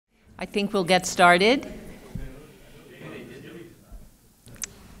I think we'll get started.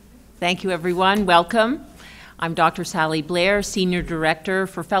 Thank you, everyone. Welcome. I'm Dr. Sally Blair, Senior Director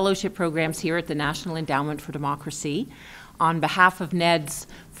for Fellowship Programs here at the National Endowment for Democracy. On behalf of NED's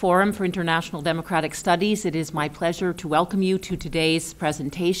Forum for International Democratic Studies, it is my pleasure to welcome you to today's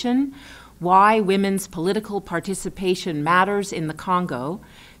presentation, Why Women's Political Participation Matters in the Congo,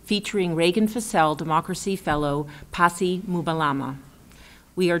 featuring Reagan-Fascell Democracy Fellow Passy Mubalama.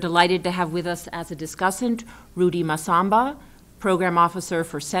 We are delighted to have with us as a discussant Rudy Massamba, Program Officer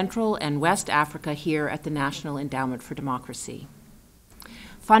for Central and West Africa here at the National Endowment for Democracy.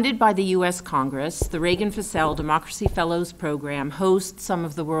 Funded by the U.S. Congress, the Reagan-Fascell Democracy Fellows Program hosts some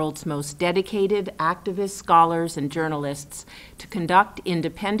of the world's most dedicated activists, scholars, and journalists to conduct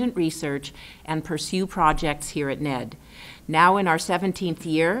independent research and pursue projects here at NED. Now in our 17th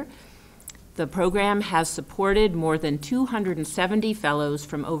year, the program has supported more than 270 fellows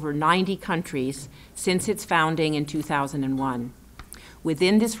from over 90 countries since its founding in 2001.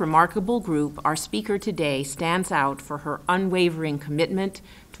 Within this remarkable group, our speaker today stands out for her unwavering commitment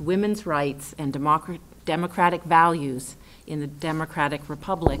to women's rights and democratic values in the Democratic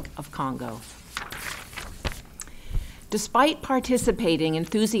Republic of Congo. Despite participating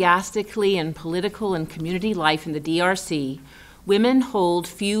enthusiastically in political and community life in the DRC, women hold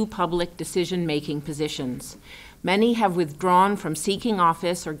few public decision-making positions. Many have withdrawn from seeking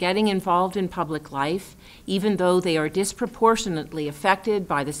office or getting involved in public life, even though they are disproportionately affected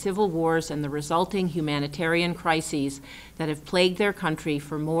by the civil wars and the resulting humanitarian crises that have plagued their country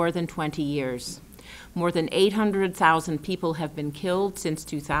for more than 20 years. More than 800,000 people have been killed since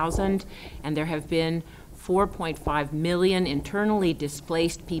 2000, and there have been 4.5 million internally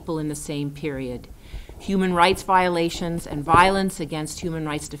displaced people in the same period. Human rights violations and violence against human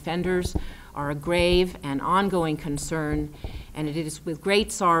rights defenders are a grave and ongoing concern, and it is with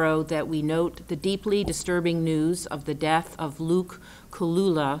great sorrow that we note the deeply disturbing news of the death of Luc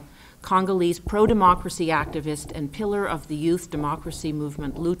Kulula, Congolese pro-democracy activist and pillar of the youth democracy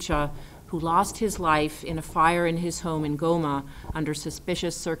movement Lucha, who lost his life in a fire in his home in Goma under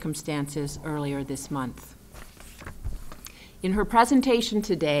suspicious circumstances earlier this month. In her presentation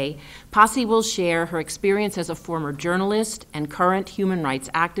today, Passy will share her experience as a former journalist and current human rights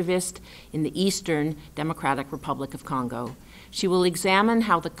activist in the Eastern Democratic Republic of Congo. She will examine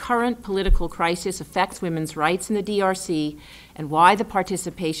how the current political crisis affects women's rights in the DRC and why the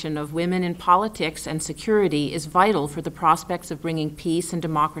participation of women in politics and security is vital for the prospects of bringing peace and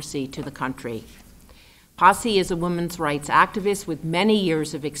democracy to the country. Passy is a women's rights activist with many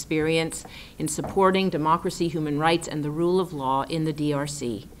years of experience in supporting democracy, human rights, and the rule of law in the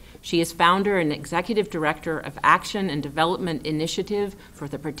DRC. She is founder and executive director of Action and Development Initiative for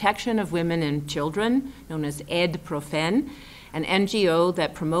the Protection of Women and Children, known as NED Program, an NGO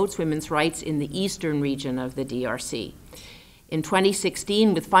that promotes women's rights in the eastern region of the DRC. In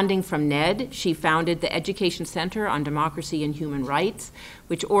 2016, with funding from NED, she founded the Education Center on Democracy and Human Rights,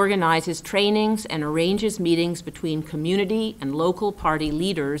 which organizes trainings and arranges meetings between community and local party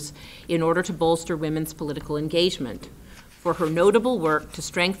leaders in order to bolster women's political engagement. For her notable work to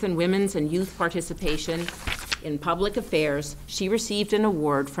strengthen women's and youth participation in public affairs, she received an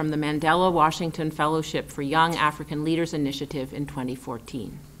award from the Mandela Washington Fellowship for Young African Leaders Initiative in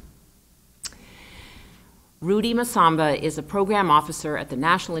 2014. Rudy Massamba is a program officer at the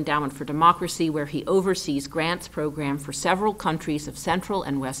National Endowment for Democracy, where he oversees grants program for several countries of Central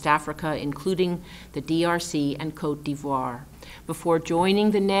and West Africa, including the DRC and Côte d'Ivoire. Before joining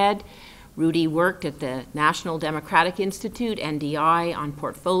the NED, Rudy worked at the National Democratic Institute, NDI, on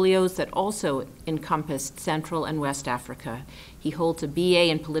portfolios that also encompassed Central and West Africa. He holds a BA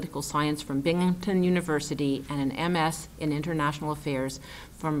in Political Science from Binghamton University and an MS in International Affairs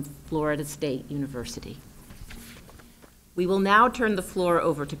from Florida State University. We will now turn the floor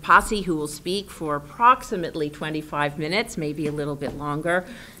over to Passy, who will speak for approximately 25 minutes, maybe a little bit longer,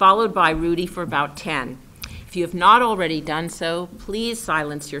 followed by Rudy for about 10. If you have not already done so, please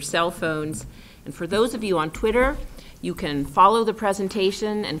silence your cell phones. And for those of you on Twitter, you can follow the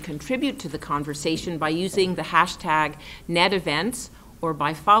presentation and contribute to the conversation by using the hashtag NEDEvents or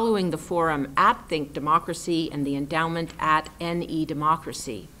by following the forum @ThinkDemocracy and the endowment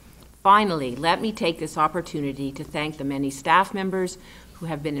 @NEDemocracy. Finally, let me take this opportunity to thank the many staff members who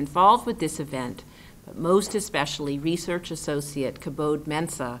have been involved with this event, but most especially Research Associate Kabod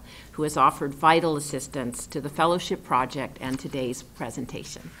Mensah, who has offered vital assistance to the fellowship project and today's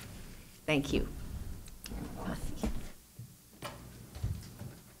presentation. Thank you.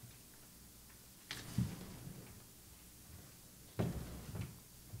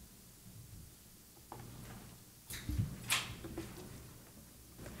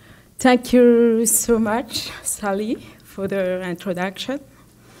 Thank you so much, Sally, for the introduction.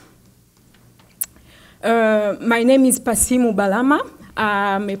 My name is Passy Mubalama.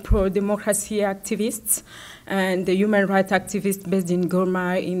 I'm a pro-democracy activist and a human rights activist based in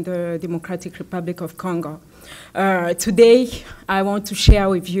Goma in the Democratic Republic of Congo. Today, I want to share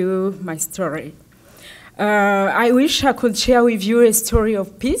with you my story. I wish I could share with you a story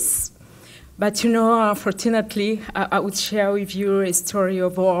of peace, but you know, unfortunately, I would share with you a story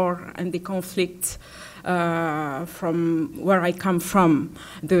of war and the conflict from where I come from,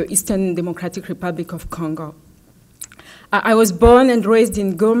 the Eastern Democratic Republic of Congo. I was born and raised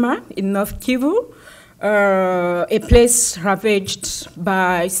in Goma, in North Kivu, a place ravaged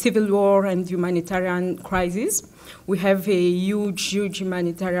by civil war and humanitarian crises. We have a huge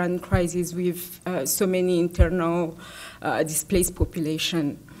humanitarian crisis with so many internal displaced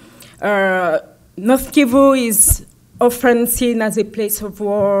population. North Kivu is often seen as a place of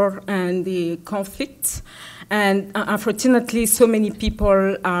war and the conflict, and unfortunately, so many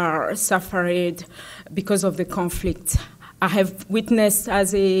people are suffering because of the conflict. I have witnessed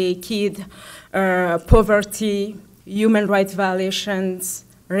as a kid poverty, human rights violations,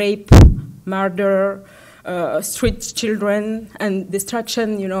 rape, murder, street children, and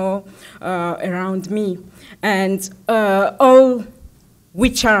destruction, you know, around me, and all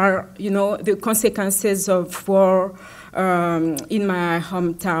which are, you know, the consequences of war in my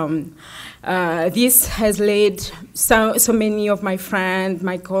hometown. This has led so many of my friends,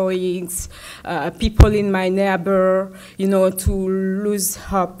 my colleagues, people in my neighbor, you know, to lose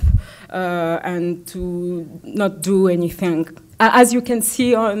hope and to not do anything. As you can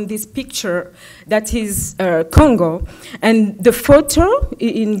see on this picture, that is Congo. And the photo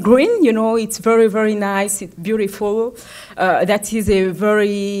in green, you know, it's very, very nice, it's beautiful. That is a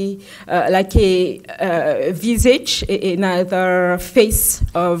very, like a visage, another face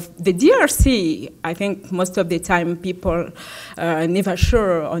of the DRC. I think most of the time people never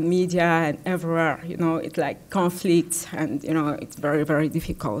sure on media and everywhere, you know, it's like conflict and, you know, it's very, very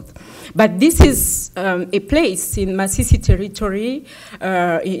difficult. But this is a place in Masisi territory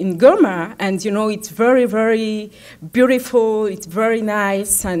in Goma, and you know, it's very, very beautiful, it's very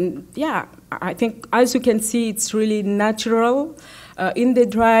nice, and yeah, I think as you can see, it's really natural. In the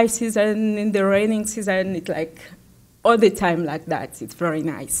dry season, in the raining season, it's like all the time like that. It's very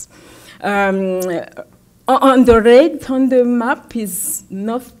nice. On the red on the map is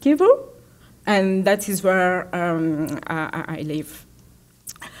North Kivu, and that is where I live.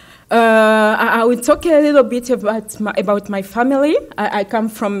 I will talk a little bit about my family. I come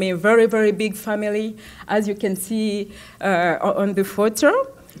from a very, very big family, as you can see on the photo.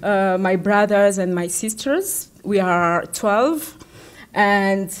 My brothers and my sisters, we are 12.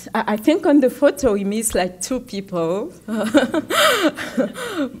 And I think on the photo we miss like 2 people,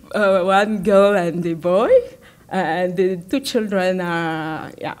 one girl and a boy. And the 2 children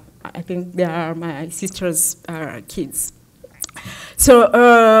are, yeah, I think they are my sister's kids. So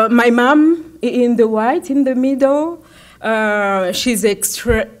my mom in the white in the middle, she's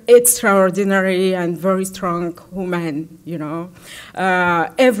extraordinary and very strong woman, you know.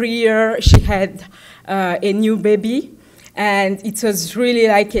 Every year she had a new baby, and it was really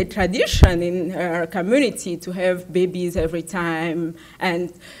like a tradition in her community to have babies every time.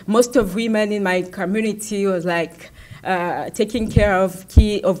 And most of women in my community was like taking care of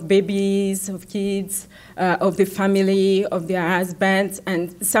babies, of kids, of the family, of their husbands,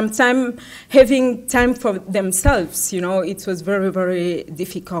 and sometimes having time for themselves, you know, it was very, very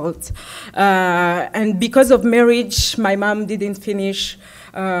difficult. And because of marriage, my mom didn't finish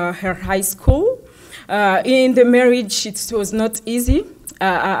her high school. In the marriage, it was not easy.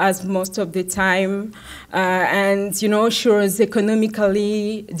 As most of the time, and you know, she was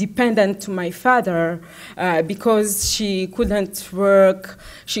economically dependent to my father because she couldn't work,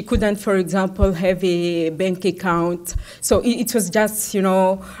 she couldn't, for example, have a bank account, so it was just, you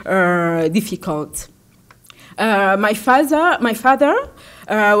know, difficult. My father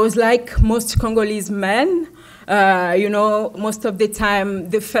was like most Congolese men. You know, most of the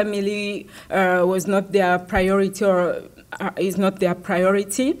time the family was not their priority, or is not their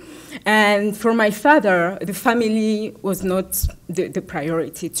priority. And for my father, the family was not the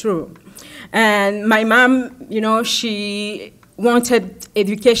priority, true. And my mom, you know, she wanted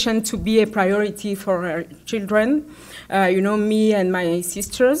education to be a priority for her children, you know, me and my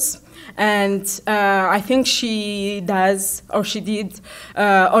sisters. And I think she does, or she did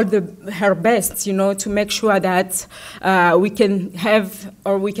her best, you know, to make sure that we can have,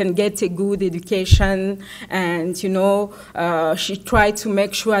 or we can get a good education. And, you know, she tried to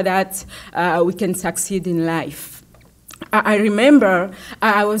make sure that we can succeed in life. I remember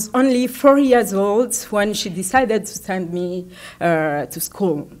I was only 4 years old when she decided to send me to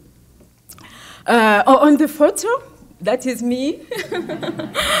school. On the photo, that is me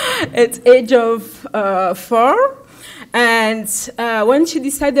at age of 4. And when she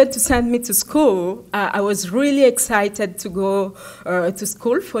decided to send me to school, I was really excited to go to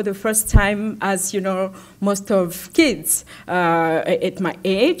school for the first time, as you know, most of kids at my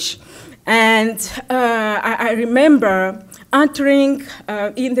age. And I remember entering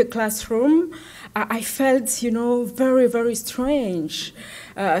in the classroom. I felt, you know, very, very strange.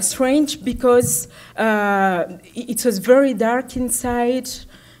 Strange because it was very dark inside,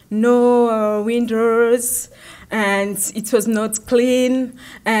 no windows, and it was not clean.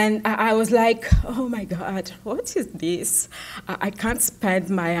 And I was like, oh my God, what is this? I can't spend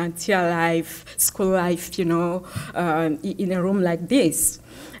my entire life, school life, you know, in a room like this.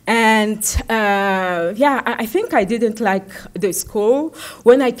 And yeah, I think I didn't like the school.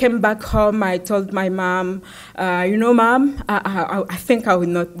 When I came back home, I told my mom, you know, Mom, I think I will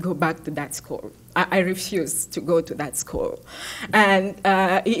not go back to that school. I refuse to go to that school. And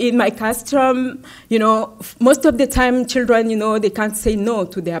in my custom, you know, most of the time children, you know, they can't say no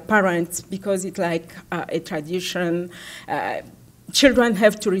to their parents because it's like a tradition. Children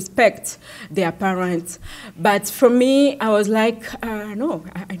have to respect their parents. But for me, I was like, no,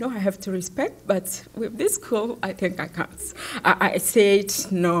 I know I have to respect, but with this school, I think I can't. I said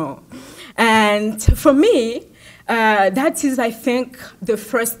no. And for me, that is, I think, the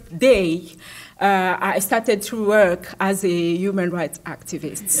first day I started to work as a human rights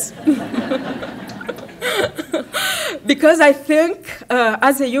activist. Because I think,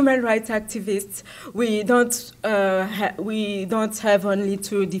 as a human rights activist, we don't have only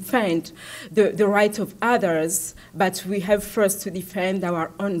to defend the right of others, but we have first to defend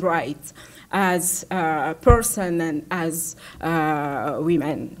our own rights as person and as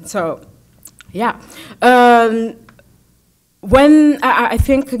women. So, yeah. When I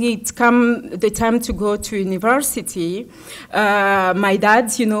think it come the time to go to university, my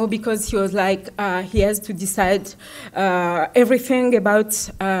dad, you know, because he was like, he has to decide everything about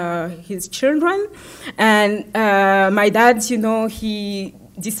his children. And my dad, you know, he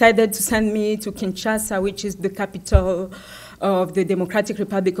decided to send me to Kinshasa, which is the capital of the Democratic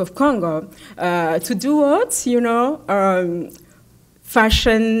Republic of Congo, to do what, you know,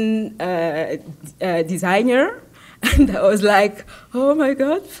 fashion designer. And I was like, oh my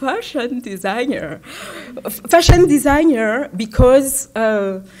God, fashion designer. Fashion designer because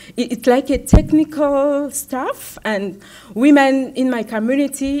it's like a technical stuff, and women in my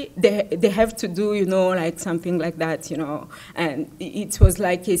community, they have to do, you know, like something like that, you know. And it was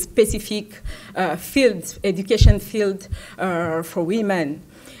like a specific field, education field for women.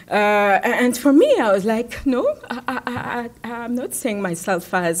 And for me, I was like, no, I'm not seeing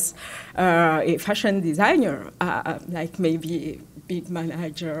myself as a fashion designer, like maybe a big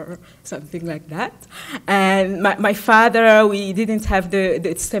manager, something like that. And my father, we didn't have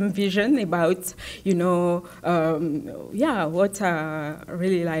the same vision about, you know, yeah, what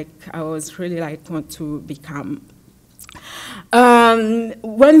really like, I was really like want to become.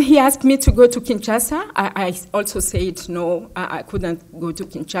 When he asked me to go to Kinshasa, I also said no, I couldn't go to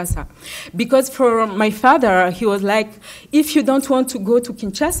Kinshasa. Because for my father, he was like, if you don't want to go to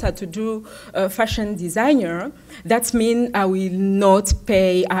Kinshasa to do fashion designer, that means I will not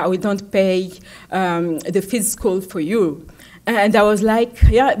pay, I will not pay the fees school for you. And I was like,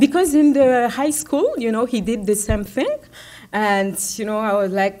 yeah, because in the high school, you know, he did the same thing. And, you know, I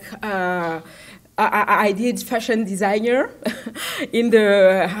was like, I did fashion designer in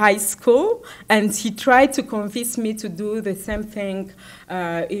the high school, and he tried to convince me to do the same thing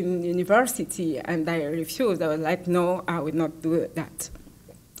in university, and I refused. I was like, no, I will not do that.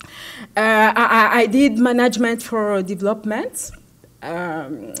 I did management for development.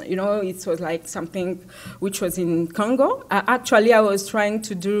 You know, it was like something which was in Congo. Actually, I was trying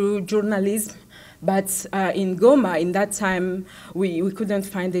to do journalism. But in Goma, in that time, we couldn't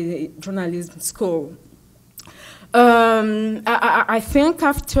find a journalism school. I think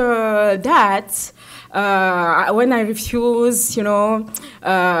after that, when I refused, you know,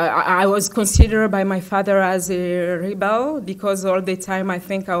 I was considered by my father as a rebel, because all the time I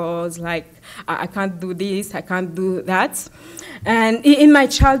think I was like, I can't do this, I can't do that. And in my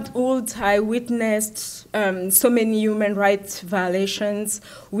childhood, I witnessed so many human rights violations,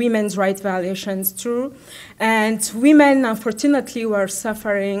 women's rights violations too. And women, unfortunately, were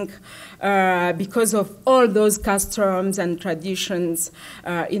suffering because of all those customs and traditions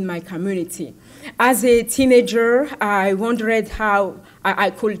in my community. As a teenager, I wondered how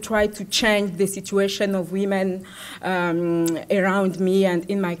I could try to change the situation of women around me and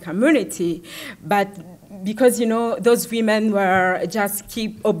in my community. But because, you know, those women were just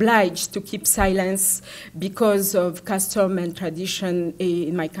obliged to keep silence because of custom and tradition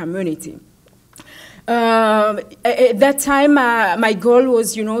in my community. At that time, my goal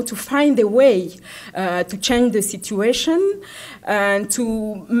was, you know, to find a way to change the situation and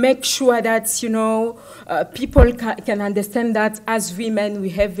to make sure that, you know, people can understand that as women we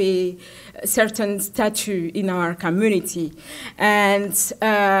have a certain status in our community. And,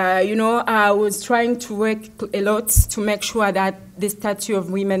 you know, I was trying to work a lot to make sure that the status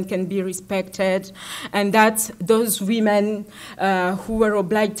of women can be respected and that those women who were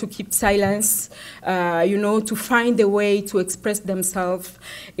obliged to keep silence, you know, to find a way to express themselves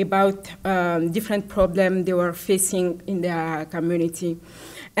about different problems they were facing in their community.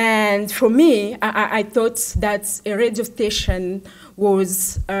 And for me, I thought that a radio station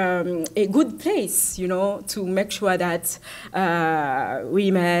was a good place, you know, to make sure that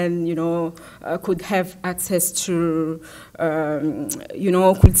women, you know, could have access to, you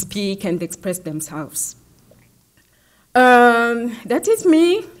know, could speak and express themselves. That is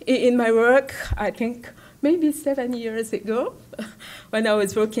me in my work, I think, maybe 7 years ago, when I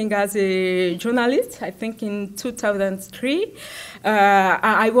was working as a journalist, I think in 2003.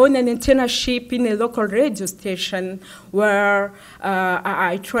 I won an internship in a local radio station where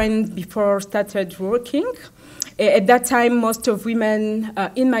I trained before I started working. At that time, most of women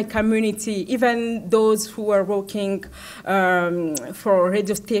in my community, even those who were working for a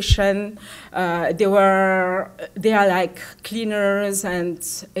radio station, they are like cleaners and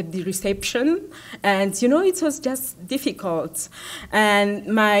at the reception. And, you know, it was just difficult. And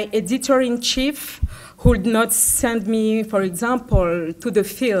my editor-in-chief would not send me, for example, to the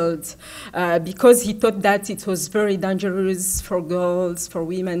field because he thought that it was very dangerous for girls, for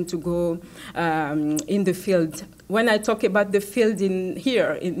women to go in the field. When I talk about the field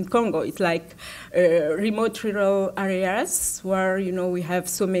here in Congo, it's like remote rural areas where, you know, we have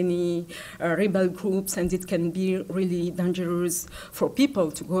so many rebel groups and it can be really dangerous for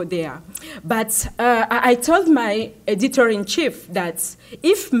people to go there. But I told my editor-in-chief that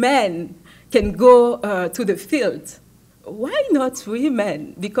if men can go to the field, why not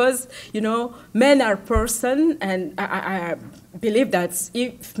women? Because, you know, men are person, and I believe that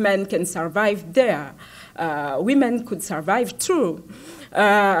if men can survive there, women could survive too.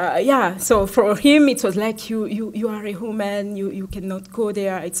 Yeah, so for him it was like, you are a woman, you cannot go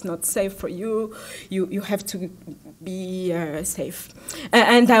there, it's not safe for you, you have to be safe.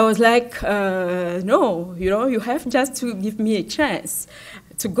 And I was like, no, you know, you have just to give me a chance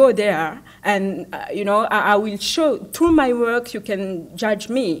to go there, and you know, I will show, through my work you can judge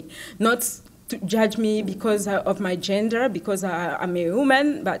me, not to judge me because of my gender, because I'm a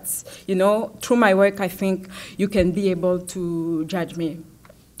woman, but, you know, through my work I think you can be able to judge me.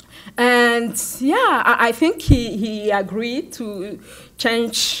 And yeah, I think he agreed to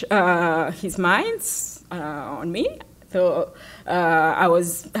change his mind on me. So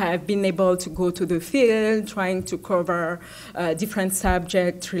I've been able to go to the field, trying to cover different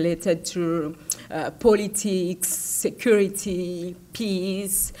subjects related to politics, security,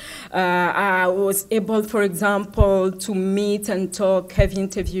 peace. I was able, for example, to meet and talk, have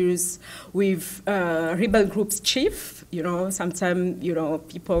interviews with rebel groups chief. You know, sometimes, you know,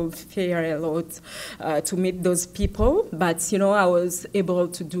 people fear a lot to meet those people, but, you know, I was able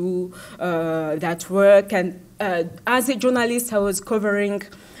to do that work. And as a journalist, I was covering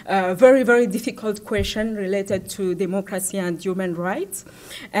very, very difficult question related to democracy and human rights.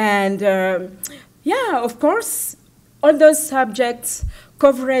 And yeah, of course, all those subjects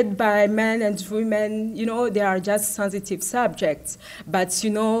covered by men and women, you know, they are just sensitive subjects. But,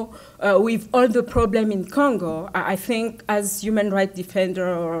 you know, with all the problem in Congo, I think as human rights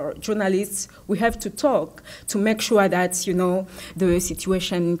defender or journalists, we have to talk to make sure that, you know, the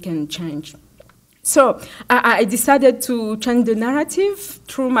situation can change. So I decided to change the narrative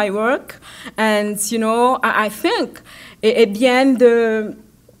through my work. And, you know, I think at the end, the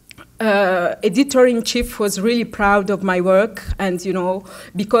editor-in-chief was really proud of my work, and, you know,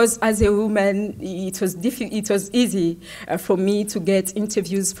 because as a woman, it was easy for me to get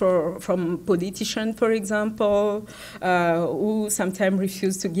interviews from politicians, for example, who sometimes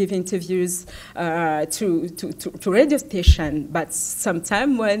refuse to give interviews to radio station. But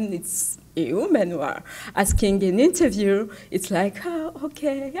sometimes when it's a woman who are asking an interview, it's like, oh,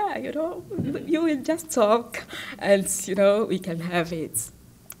 okay, yeah, you know, you will just talk, and, you know, we can have it.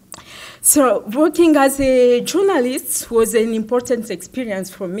 So working as a journalist was an important experience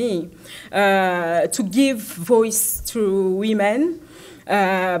for me to give voice to women,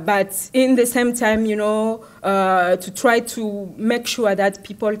 but in the same time, you know, to try to make sure that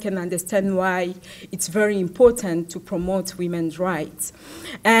people can understand why it's very important to promote women's rights.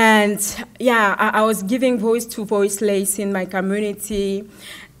 And yeah, I was giving voice to voiceless in my community.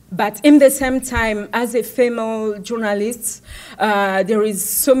 But in the same time, as a female journalist, there is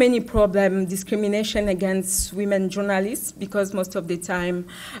so many problems, discrimination against women journalists, because most of the time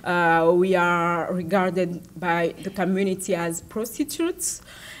we are regarded by the community as prostitutes.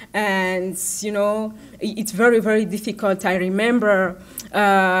 And, you know, it's very, very difficult. I remember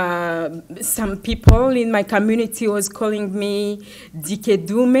some people in my community was calling me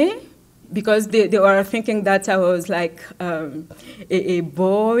Dikedume, because they were thinking that I was like a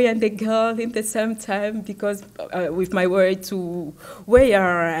boy and a girl in the same time, because with my way to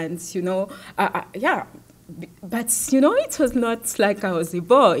wear and, you know, yeah. But, you know, it was not like I was a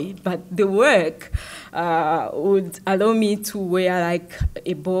boy, but the work would allow me to wear like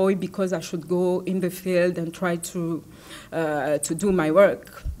a boy because I should go in the field and try to do my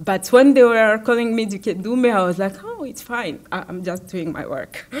work. But when they were calling me Dukedume, I was like, oh, it's fine. I'm just doing my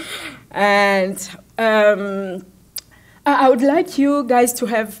work. And I would like you guys to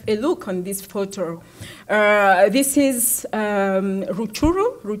have a look on this photo. This is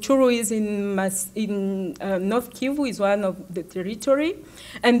Ruchuru. Ruchuru is in North Kivu, is one of the territory.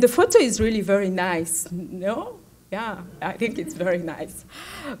 And the photo is really very nice, no? Yeah, I think it's very nice.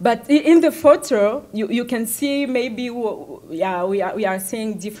 But in the photo, you can see maybe, yeah, we are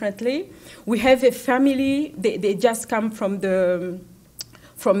seeing differently. We have a family, they just come from their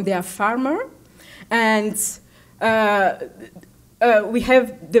farmer. And we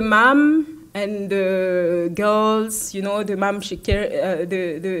have the mom and the girls, you know, the mom, she the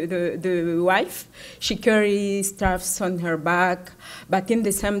wife, she carries stuffs on her back, but in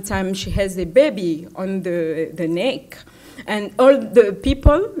the same time, she has a baby on the neck. And all the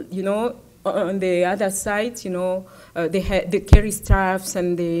people, you know, on the other side, you know, they carry stuffs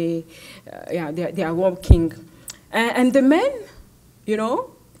and they are walking. And the man, you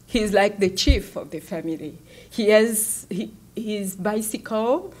know, he's like the chief of the family. He has his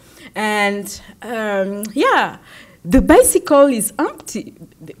bicycle, and yeah, the bicycle is empty.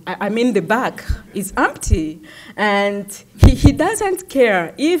 I mean, the back is empty, and he doesn't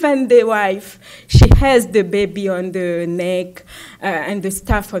care. Even the wife, she has the baby on the neck and the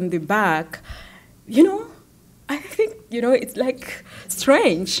stuff on the back. You know, I think, you know, it's like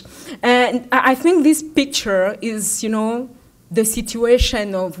strange. And I think this picture is, you know, the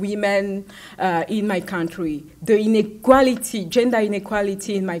situation of women in my country, the inequality, gender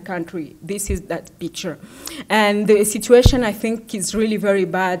inequality in my country. This is that picture. And the situation, I think, is really very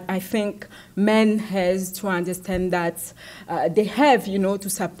bad. I think men has to understand that they have, you know, to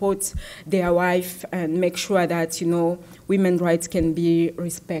support their wife and make sure that, you know, women's rights can be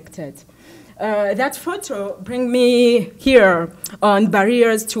respected. That photo brings me here on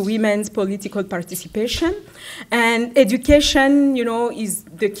barriers to women's political participation. And education, you know, is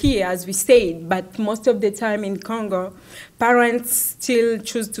the key, as we said, but most of the time in Congo, parents still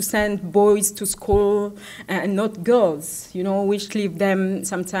choose to send boys to school and not girls, you know, which leave them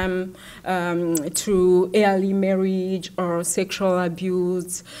sometimes to early marriage or sexual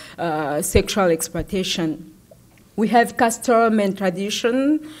abuse, sexual exploitation. We have custom and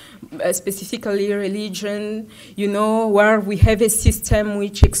tradition, specifically religion, you know, where we have a system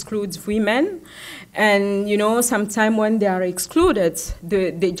which excludes women. And, you know, sometimes when they are excluded,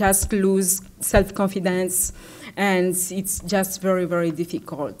 they just lose self-confidence, and it's just very, very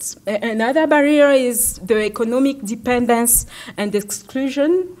difficult. Another barrier is the economic dependence and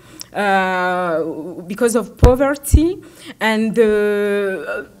exclusion because of poverty. And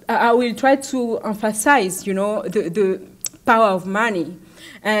I will try to emphasize, you know, the power of money.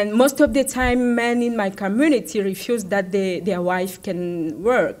 And most of the time, men in my community refuse that their wife can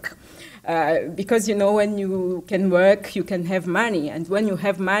work. Because, you know, when you can work, you can have money. And when you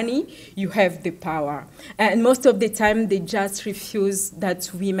have money, you have the power. And most of the time, they just refuse that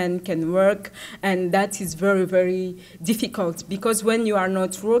women can work. And that is very, very difficult. Because when you are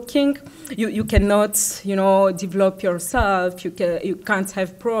not working, you cannot, you know, develop yourself. You can't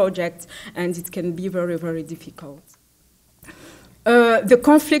have projects. And it can be very, very difficult. The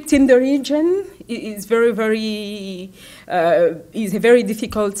conflict in the region is is a very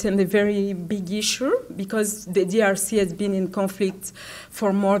difficult and a very big issue, because the DRC has been in conflict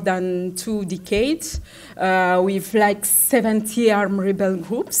for more than 2 decades with like 70 armed rebel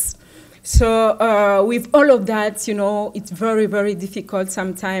groups. So with all of that, you know, it's very, very difficult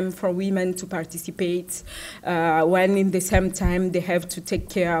sometimes for women to participate when in the same time they have to take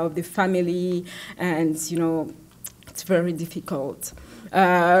care of the family, and, you know, it's very difficult.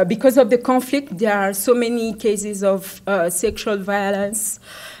 Because of the conflict, there are so many cases of sexual violence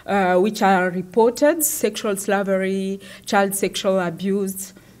which are reported, sexual slavery, child sexual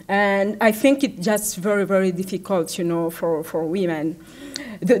abuse, and I think it's just very, very difficult, you know, for women.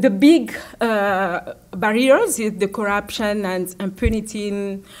 The big barriers is the corruption and impunity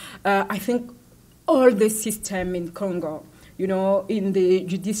in, I think, all the system in Congo. You know, in the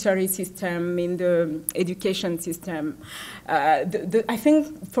judiciary system, in the education system. I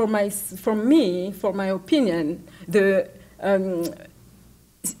think, for my opinion, the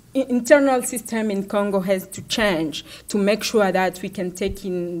internal system in Congo has to change to make sure that we can take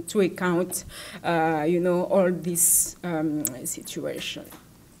into account, you know, all this situation.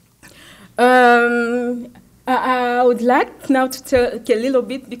 I would like now to talk a little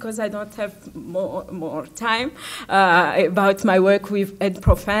bit, because I don't have more time, about my work with NED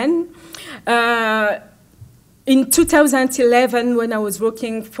Program. In 2011, when I was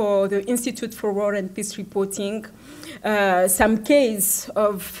working for the Institute for War and Peace Reporting, some cases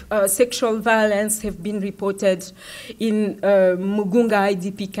of sexual violence have been reported in Mugunga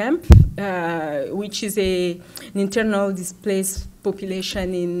IDP camp, which is an internal displaced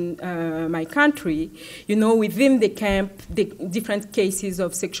population in my country. You know, within the camp, the different cases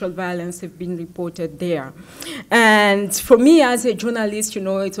of sexual violence have been reported there. And for me as a journalist, you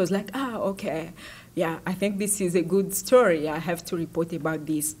know, it was like, okay, yeah, I think this is a good story. I have to report about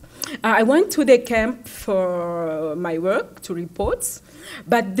this. I went to the camp for my work to report,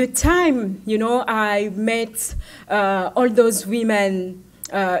 but the time, you know, I met all those women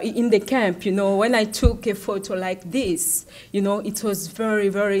in the camp, you know, when I took a photo like this, you know, it was very,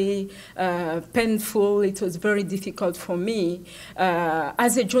 very painful. It was very difficult for me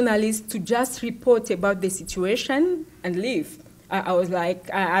as a journalist to just report about the situation and leave. I was like,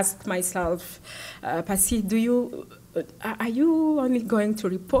 I asked myself, Passy, are you only going to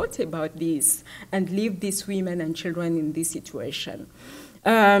report about this and leave these women and children in this situation?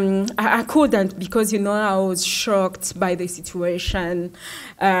 I couldn't, because, you know, I was shocked by the situation.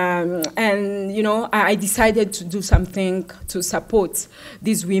 And, you know, I decided to do something to support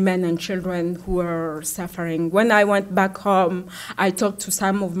these women and children who are suffering. When I went back home, I talked to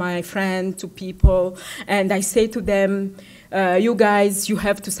some of my friends, to people, and I say to them, you guys, you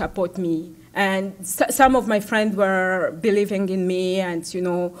have to support me. And some of my friends were believing in me and, you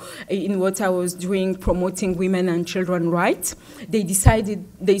know, in what I was doing, promoting women and children rights. They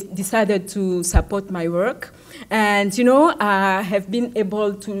decided to support my work. And, you know, I have been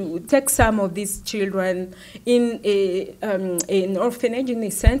able to take some of these children in an orphanage, in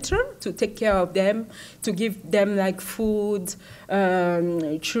a center, to take care of them, to give them like food,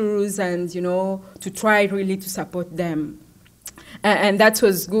 shoes, and, you know, to try really to support them. And that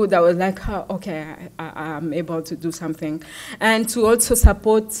was good. I was like, okay, I'm able to do something. And to also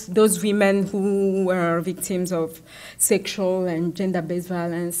support those women who were victims of sexual and gender-based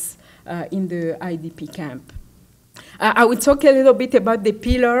violence in the IDP camp. I will talk a little bit about the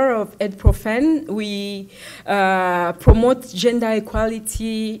pillar of NED Program. We promote gender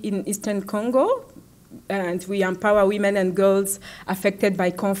equality in Eastern Congo, and we empower women and girls affected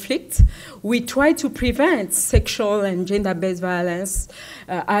by conflict. We try to prevent sexual and gender-based violence.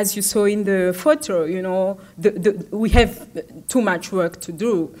 As you saw in the photo, you know, we have too much work to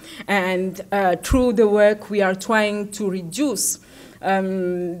do. And through the work, we are trying to reduce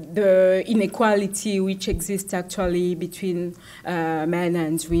the inequality which exists actually between men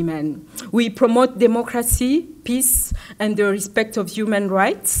and women. We promote democracy, peace, and the respect of human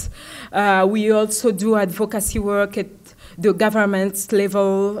rights. We also do advocacy work at the government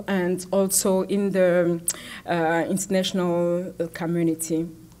level and also in the international community.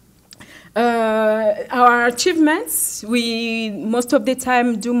 Our achievements, we most of the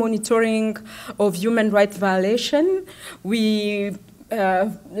time do monitoring of human rights violation. We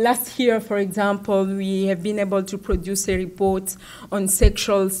last year, for example, we have been able to produce a report on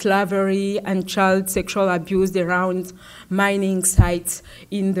sexual slavery and child sexual abuse around mining sites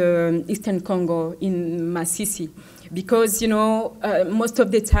in the Eastern Congo, in Masisi. Because, you know, most of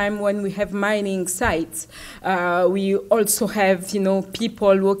the time when we have mining sites, we also have, you know,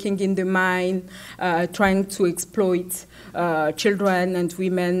 people working in the mine trying to exploit children and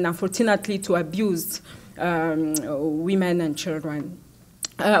women, unfortunately to abuse women and children.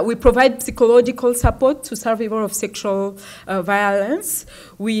 We provide psychological support to survivors of sexual violence.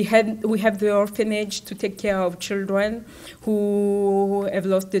 We have the orphanage to take care of children who have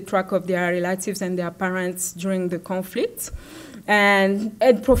lost the track of their relatives and their parents during the conflict. And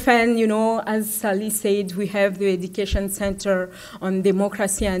NED Program, you know, as Sally said, we have the Education Center on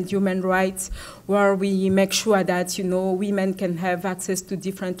Democracy and Human Rights, where we make sure that, you know, women can have access to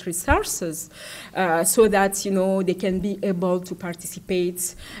different resources so that, you know, they can be able to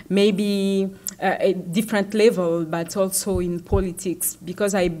participate maybe at a different level, but also in politics,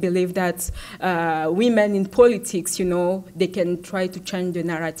 because I believe that women in politics, you know, they can try to change the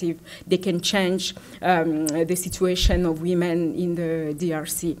narrative. They can change the situation of women in the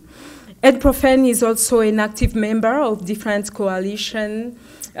DRC. NED Program is also an active member of different coalitions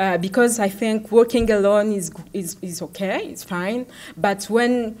because I think working alone is okay, it's fine. But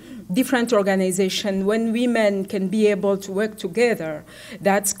when different organizations, when women can be able to work together,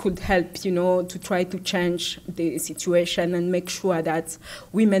 that could help, you know, to try to change the situation and make sure that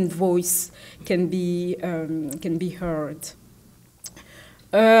women's voice can be heard.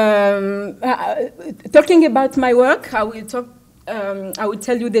 Talking about my work, I will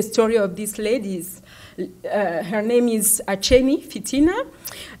tell you the story of these ladies. Her name is Acheni Fitina.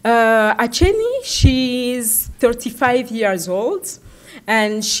 Acheni, she is 35 years old,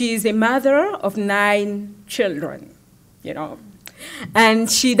 and she is a mother of 9 children, you know. And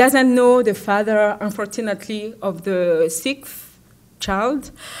she doesn't know the father, unfortunately, of the 6th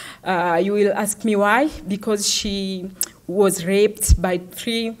child. You will ask me why, because she was raped by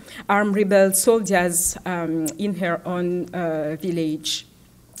 3 armed rebel soldiers in her own village.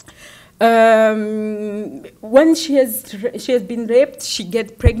 When she has been raped, she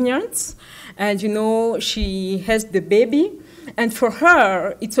gets pregnant, and you know she has the baby. And for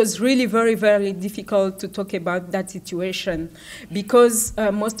her, it was really very, very difficult to talk about that situation, because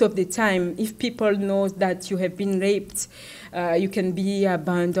most of the time, if people know that you have been raped, you can be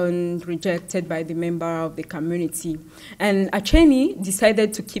abandoned, rejected by the member of the community. And Acheni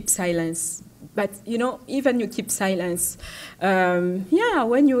decided to keep silence. But, you know, even you keep silence, yeah,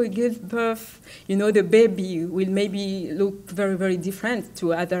 when you give birth, you know, the baby will maybe look very, very different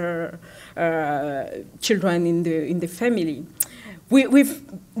to other children in the family. With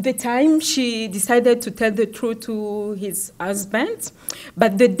the time, she decided to tell the truth to his husband,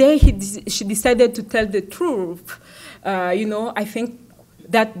 but the day she decided to tell the truth, you know, I think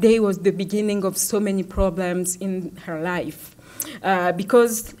that day was the beginning of so many problems in her life,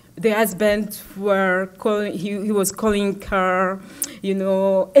 because the husband he was calling her, you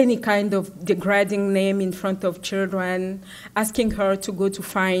know, any kind of degrading name in front of children, asking her to go to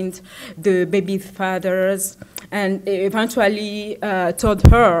find the baby's fathers, and eventually told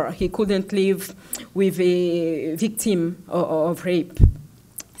her he couldn't live with a victim of rape.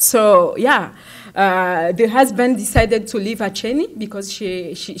 So, yeah. The husband decided to leave Acheni because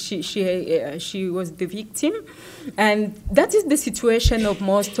she was the victim. And that is the situation of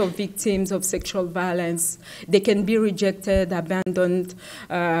most of victims of sexual violence. They can be rejected, abandoned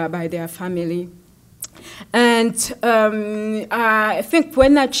by their family. And I think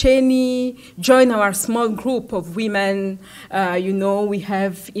when Acheni joined our small group of women, you know, we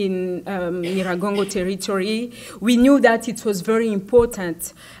have in Nyiragongo territory, we knew that it was very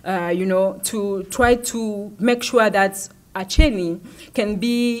important, you know, to try to make sure that Acheni can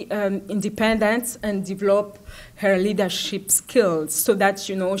be independent and develop her leadership skills so that,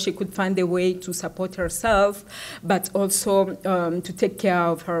 you know, she could find a way to support herself, but also to take care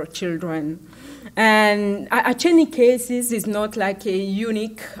of her children. And Acheni cases is not like a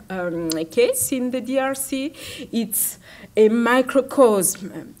unique case in the DRC. It's a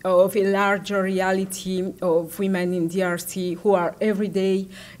microcosm of a larger reality of women in DRC who are everyday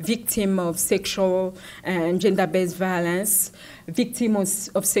victims of sexual and gender-based violence, victims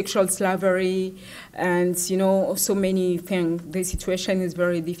of sexual slavery, and, you know, so many things. The situation is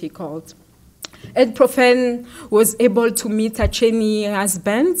very difficult. NED Program was able to meet Acheni's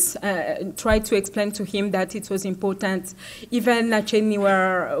husband, try to explain to him that it was important, even Acheni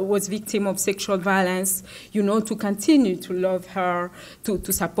was victim of sexual violence, you know, to continue to love her,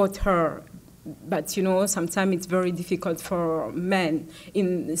 to support her. But, you know, sometimes it's very difficult for men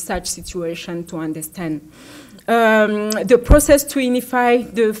in such situation to understand. The process to unify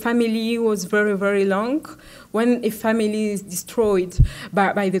the family was very, very long. When a family is destroyed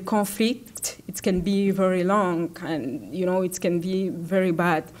by the conflict, it can be very long, and, you know, it can be very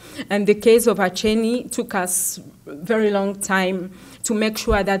bad. And the case of Acheni took us a very long time to make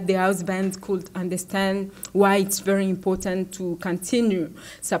sure that the husband could understand why it's very important to continue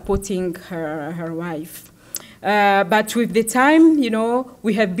supporting her wife. But with the time,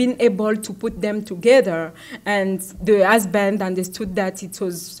 we have been able to put them together, and the husband understood that it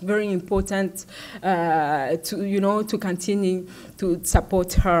was very important to continue to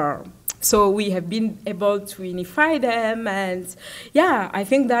support her. So we have been able to unify them, and yeah, I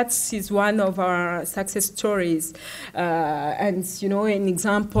think that is one of our success stories, and an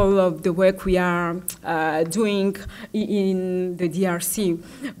example of the work we are doing in the DRC.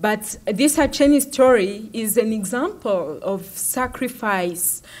 But this Acheni story is an example of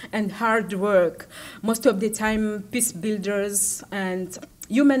sacrifice and hard work. Most of the time, peace builders and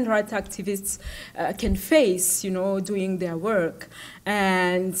human rights activists can face, doing their work.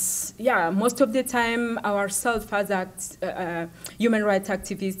 And yeah, most of the time ourselves as human rights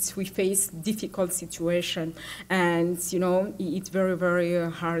activists, we face difficult situations. And, it's very, very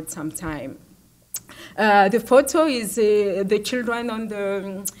hard sometimes. The photo is the children on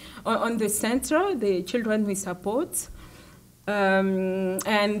the center, the children we support.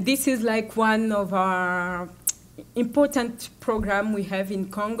 And this is like one of our important program we have in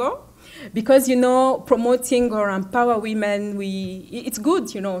Congo, because promoting or empower women, it's good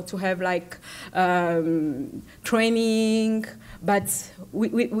to have like training, but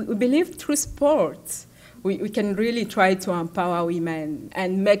we believe through sport we can really try to empower women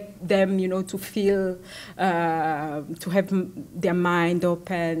and make them to feel to have their mind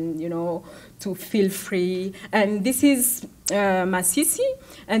open, to feel free. And this is Masisi,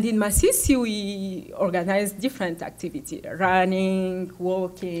 and in Masisi we organize different activities: running,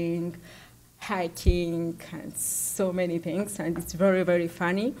 walking, hiking, and so many things, and it's very, very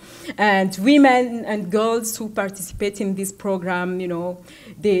funny. And women and girls who participate in this program, we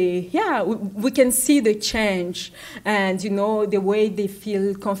can see the change, and the way they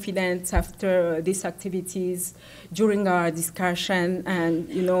feel confident after these activities during our discussion, and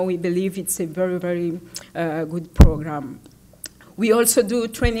we believe it's a very, very good program. We also do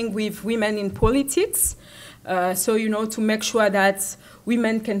training with women in politics, so to make sure that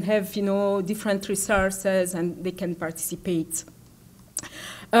women can have different resources and they can participate.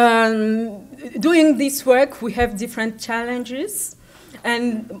 Doing this work, we have different challenges,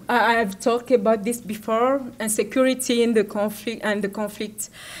 and I've talked about this before. And security in the conflict, and the conflict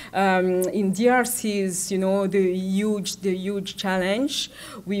in DRC is the huge challenge,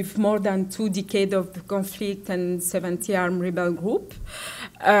 with more than 2 decades of the conflict and 70 armed rebel group.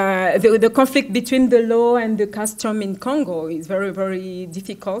 The conflict between the law and the custom in Congo is very, very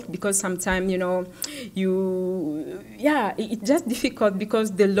difficult, because sometimes, it's just difficult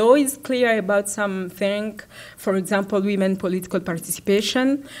because the law is clear about something, for example, women political participation,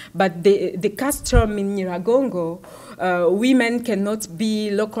 but the custom in Nyiragongo, women cannot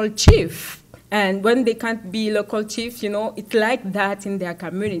be local chief. And when they can't be local chief, it's like that in their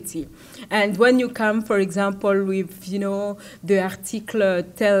community. And when you come, for example, with, the article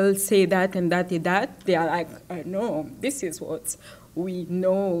say that and that and that, they are like, no, this is what we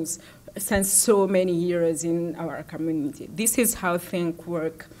know since so many years in our community. This is how things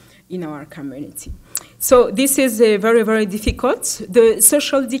work in our community. So this is very, very difficult. The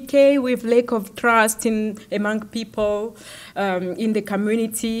social decay with lack of trust among people in the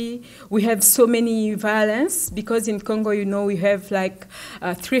community. We have so many violence, because in Congo, we have like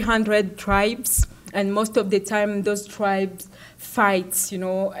 300 tribes, and most of the time those tribes fight,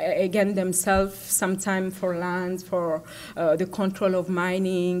 against themselves, sometimes for land, for the control of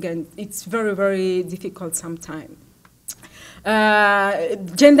mining, and it's very, very difficult sometimes.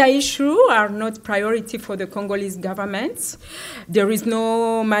 Gender issues are not priority for the Congolese government. There is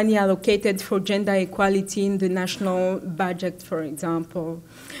no money allocated for gender equality in the national budget, for example.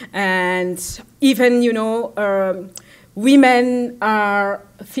 And even, women are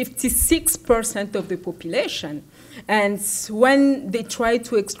 56% of the population. And when they try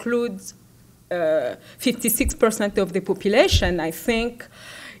to exclude 56% of the population, I think,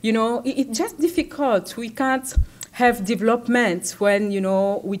 it's just difficult. We can't have development when,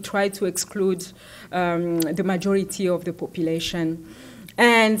 we try to exclude the majority of the population.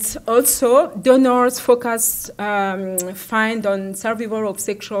 And also, donors focus find on survival of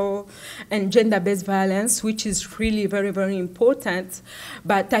sexual and gender-based violence, which is really very, very important.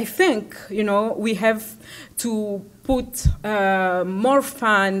 But I think, we have to put more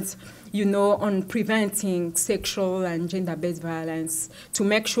funds on preventing sexual and gender-based violence, to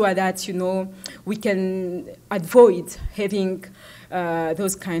make sure that, we can avoid having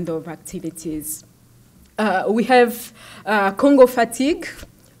those kind of activities. We have Congo fatigue.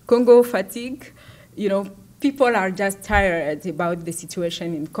 Congo fatigue, people are just tired about the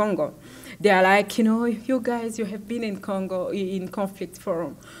situation in Congo. They are like, you know, you guys, you have been in Congo in conflict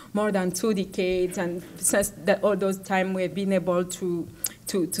for more than 2 decades, and since that all those time we've been able to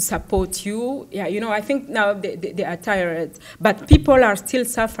support you. Yeah, you know, I think now they are tired, but people are still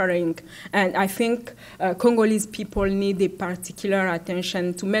suffering, and I think Congolese people need a particular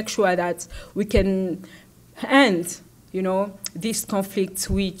attention to make sure that we can end, you know, this conflict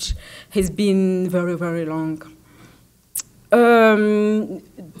which has been very, very long.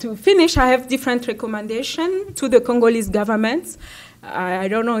 To finish, I have different recommendations to the Congolese government. I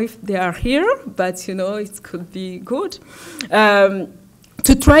don't know if they are here, but, you know, it could be good.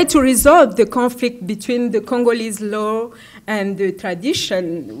 To try to resolve the conflict between the Congolese law and the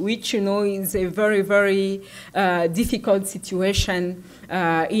tradition, which, you know, is a very, very difficult situation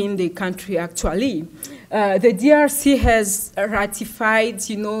in the country, actually. The DRC has ratified,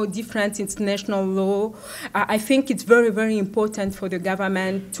 you know, different international law. I think it's very, very important for the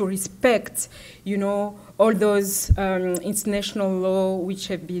government to respect, you know, all those international law which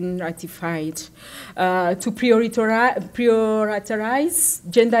have been ratified. To prioritize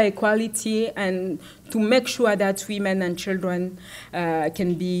gender equality and to make sure that women and children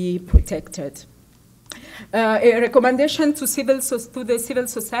can be protected. A recommendation to the civil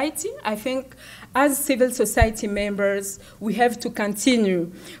society. I think as civil society members, we have to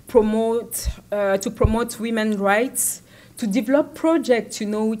continue to promote women's rights, to develop projects, you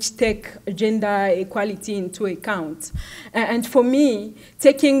know, which take gender equality into account. And for me,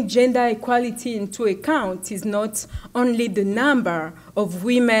 taking gender equality into account is not only the number of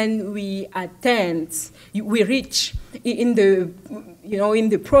women we reach in the, you know, in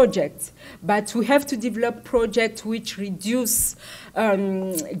the project, but we have to develop projects which reduce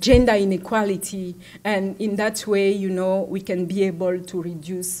gender inequality, and in that way, you know, we can be able to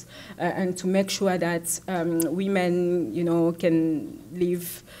reduce and to make sure that women, you know, can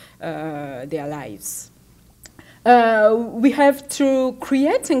live their lives. We have to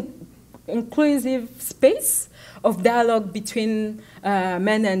create an inclusive space of dialogue between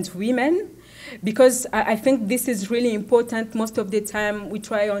men and women, because I think this is really important. Most of the time, we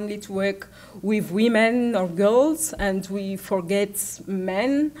try only to work with women or girls, and we forget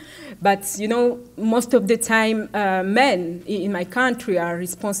men. But, you know, most of the time, men in my country are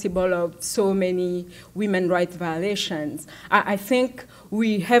responsible of so many women's rights violations. I think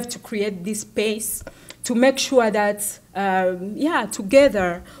we have to create this space to make sure that, yeah,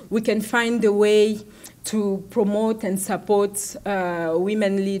 together we can find a way to promote and support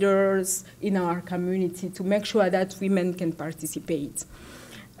women leaders in our community, to make sure that women can participate.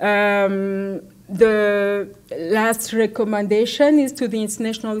 The last recommendation is to the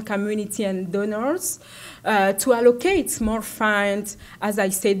international community and donors to allocate more funds, as I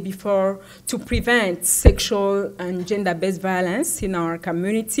said before, to prevent sexual and gender-based violence in our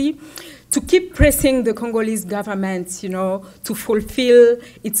community, to keep pressing the Congolese government, you know, to fulfill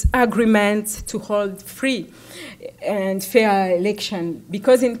its agreement to hold free and fair election.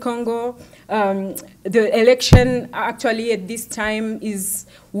 Because in Congo, the election actually at this time is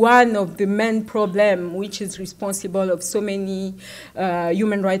one of the main problems which is responsible of so many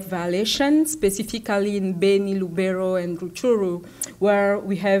human rights violations, specifically in Beni, Lubero, and Rutshuru, where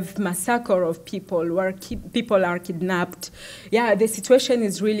we have massacre of people, where people are kidnapped. Yeah, the situation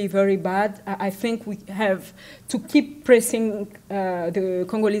is really very bad. I think we have to keep pressing the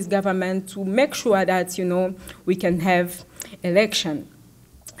Congolese government to make sure that, you know, we can have election.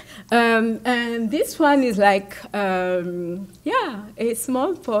 And this one is like, yeah, a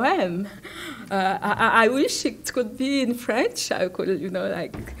small poem. I wish it could be in French. I could, you know,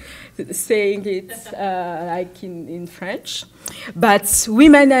 like saying it like in French. But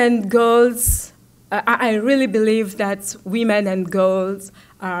women and girls, I really believe that women and girls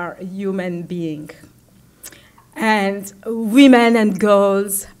are human beings. And women and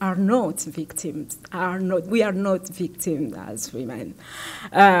girls are not victims. We are not victims as women.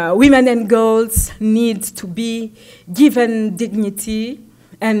 Women and girls need to be given dignity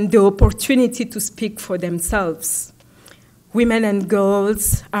and the opportunity to speak for themselves. Women and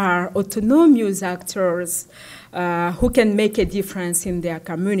girls are autonomous actors who can make a difference in their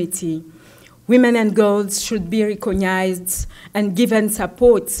community. Women and girls should be recognized and given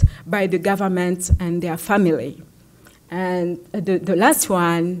support by the government and their family. And the last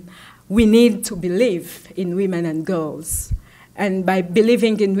one, we need to believe in women and girls. And by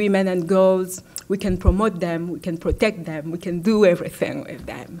believing in women and girls, we can promote them, we can protect them, we can do everything with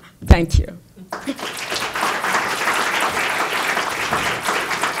them. Thank you.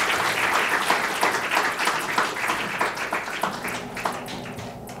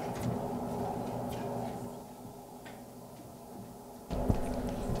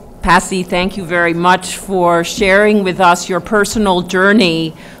 Passy, thank you very much for sharing with us your personal journey,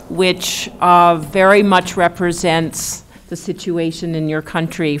 which very much represents the situation in your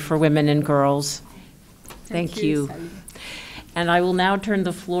country for women and girls. Thank you. And I will now turn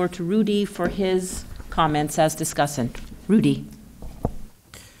the floor to Rudy for his comments as discussant. Rudy.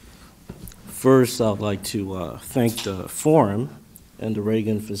 First, I'd like to thank the Forum and the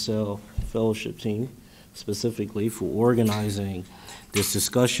Reagan-Fascell Fellowship team specifically for organizing this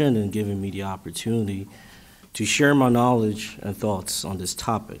discussion and giving me the opportunity to share my knowledge and thoughts on this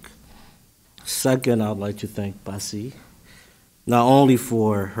topic. Second, I'd like to thank Passy, not only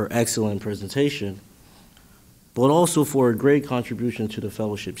for her excellent presentation, but also for a great contribution to the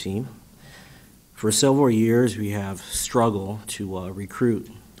fellowship team. For several years, we have struggled to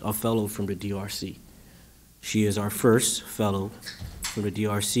recruit a fellow from the DRC. She is our first fellow from the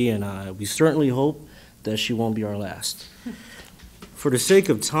DRC, and we certainly hope that she won't be our last. For the sake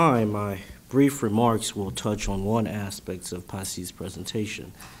of time, my brief remarks will touch on one aspect of Passy's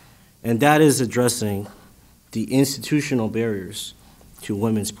presentation, and that is addressing the institutional barriers to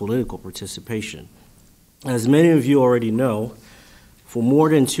women's political participation. As many of you already know, for more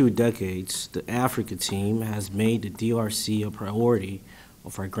than 2 decades, the Africa team has made the DRC a priority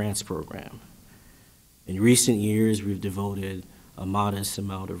of our grants program. In recent years, we've devoted a modest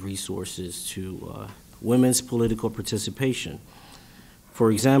amount of resources to women's political participation. For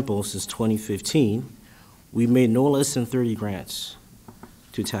example, since 2015, we made no less than 30 grants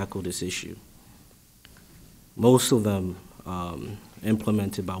to tackle this issue. Most of them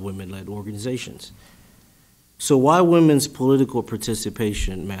implemented by women-led organizations. So why women's political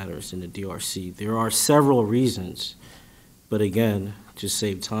participation matters in the DRC? There are several reasons, but again, to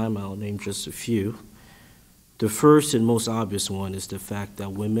save time, I'll name just a few. The first and most obvious one is the fact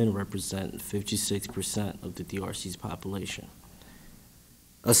that women represent 56% of the DRC's population.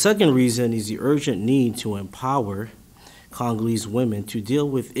 A second reason is the urgent need to empower Congolese women to deal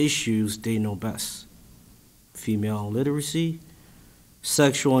with issues they know best: female literacy,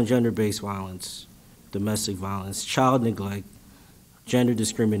 sexual and gender-based violence, domestic violence, child neglect, gender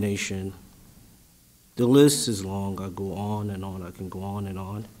discrimination. The list is long. I go on and on. I can go on and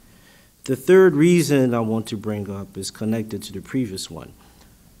on. The third reason I want to bring up is connected to the previous one.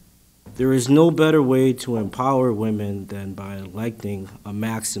 There is no better way to empower women than by electing a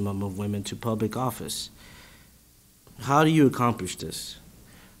maximum of women to public office. How do you accomplish this?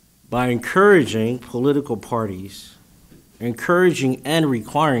 By encouraging political parties, encouraging and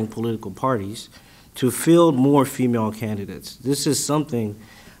requiring political parties to field more female candidates. This is something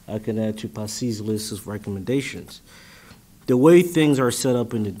I can add to Passy's list of recommendations. The way things are set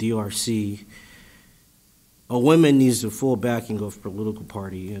up in the DRC, a woman needs the full backing of a political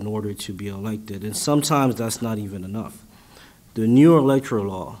party in order to be elected, and sometimes that's not even enough. The new electoral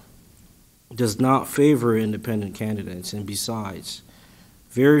law does not favor independent candidates, and besides,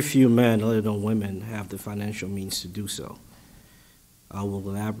 very few men, let alone women, have the financial means to do so. I will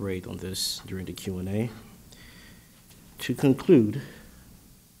elaborate on this during the Q&A. To conclude,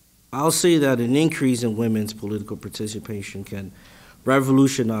 I'll say that an increase in women's political participation can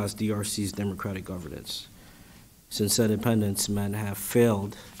revolutionize DRC's democratic governance. Since independence, men have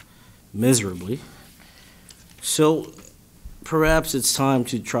failed miserably. So perhaps it's time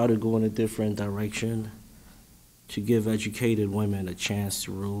to try to go in a different direction, to give educated women a chance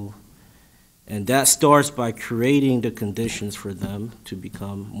to rule. And that starts by creating the conditions for them to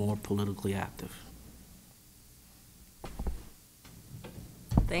become more politically active.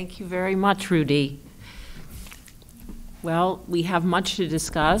 Thank you very much, Rudy. Well, we have much to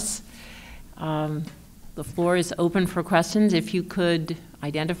discuss. The floor is open for questions. If you could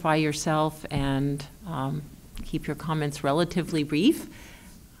identify yourself and keep your comments relatively brief.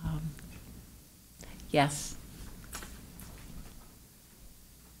 Yes.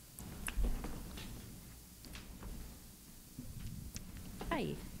 Hi.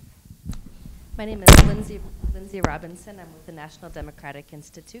 My name is Lindsay Robinson. I'm with the National Democratic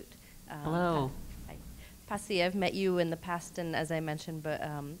Institute. Hello. Hi. Passy, I've met you in the past, and as I mentioned, but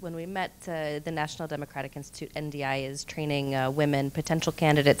when we met, the National Democratic Institute, NDI, is training women, potential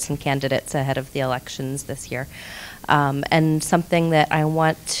candidates and candidates ahead of the elections this year. And something that I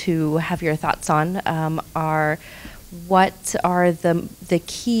want to have your thoughts on are what are the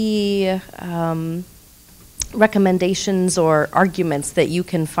key recommendations or arguments that you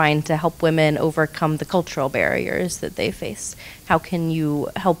can find to help women overcome the cultural barriers that they face? How can you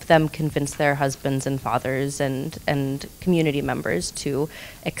help them convince their husbands and fathers and community members to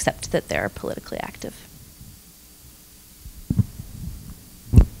accept that they're politically active?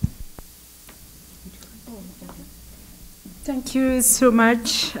 Thank you so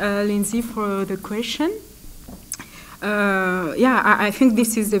much, Lindsay, for the question. I think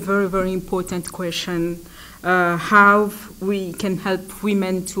this is a very, very important question. How we can help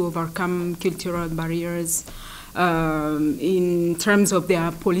women to overcome cultural barriers in terms of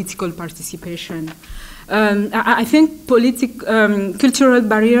their political participation. I think cultural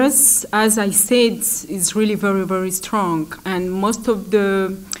barriers, as I said, is really very, very strong. And most of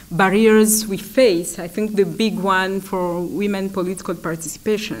the barriers we face, I think the big one for women political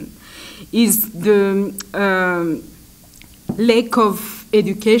participation is the lack of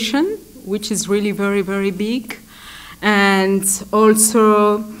education, which is really very, very big, and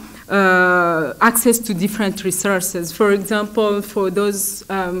also access to different resources. For example, for those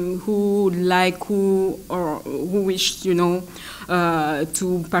who wish,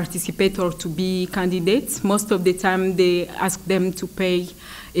 to participate or to be candidates, most of the time they ask them to pay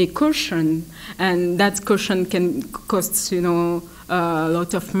a caution, and that caution can cost, a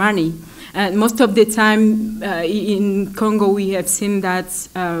lot of money. And most of the time in Congo, we have seen that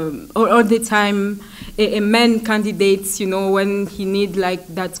all the time a man candidates, when he need like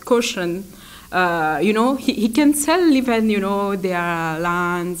that caution, he can sell even, their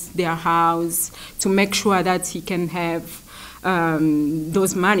lands, their house, to make sure that he can have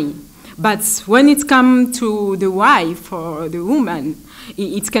those money. But when it comes to the wife or the woman,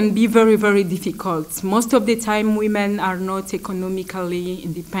 it can be very, very difficult. Most of the time, women are not economically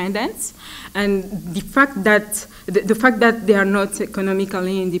independent, and the fact that they are not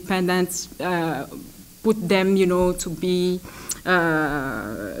economically independent put them, to be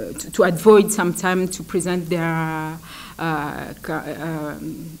to avoid sometimes to present their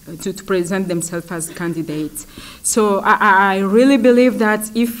to present themselves as candidates. So I really believe that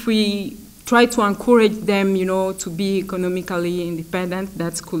if we try to encourage them, to be economically independent,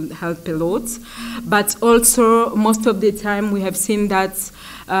 that could help a lot. But also, most of the time, we have seen that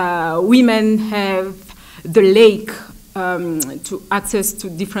women have the lack to access to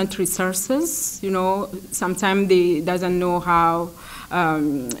different resources. Sometimes they doesn't know how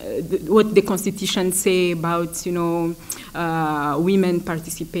what the Constitution say about women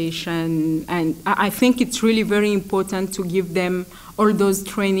participation, and I think it's really very important to give them all those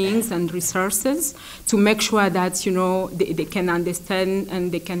trainings and resources to make sure that they can understand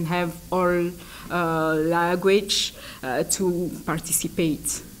and they can have all language to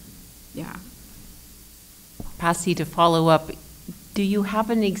participate. Yeah. Passy, to follow up, do you have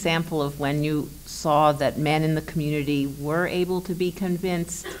an example of when you saw that men in the community were able to be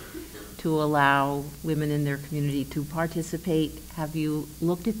convinced to allow women in their community to participate? Have you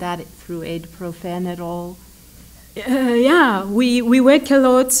looked at that through NED Program at all? Yeah, we work a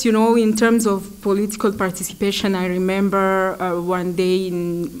lot, in terms of political participation. I remember one day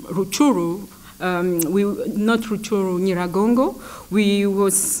in Ruchuru, not Ruchuru, Nyiragongo, we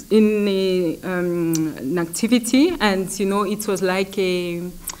was in an activity, and it was like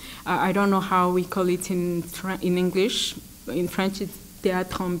I don't know how we call it in English. In French, it's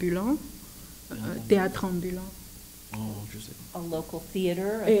théâtre ambulant. Théâtre ambulant. Oh, interesting. A local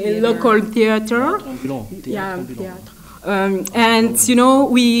theater? A local theater. Yeah, theater. And,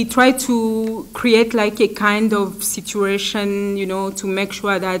 we try to create like a kind of situation, to make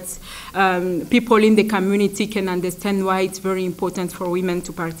sure that people in the community can understand why it's very important for women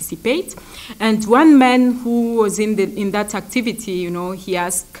to participate. And one man who was in that activity, he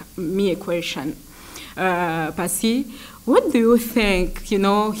asked me a question. Passy, what do you think?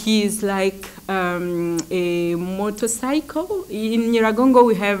 He is like a motorcycle. In Nyiragongo,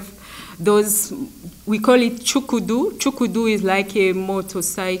 we have those, we call it chukudu. Chukudu is like a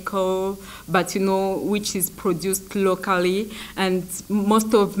motorcycle, but which is produced locally. And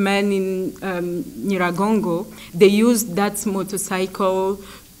most of men in Nyiragongo, they use that motorcycle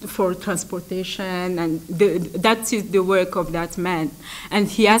for transportation, and that is the work of that man. And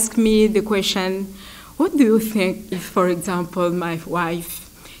he asked me the question, what do you think if, for example, my wife,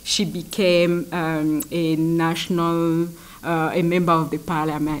 she became a member of the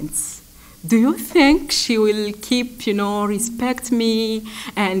parliament? Do you think she will keep, respect me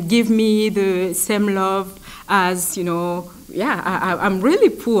and give me the same love as, I'm really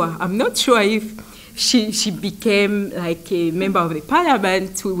poor. I'm not sure if she became like a member of the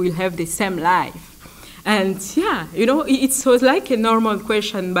parliament, we will have the same life. And it was like a normal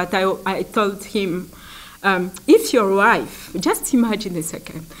question, but I told him, if your wife, just imagine a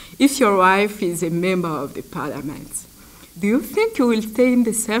second, if your wife is a member of the parliament, do you think you will stay in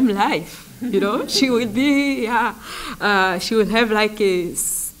the same life? She will be, she will have like a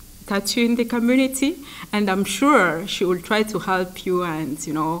stature in the community, and I'm sure she will try to help you and,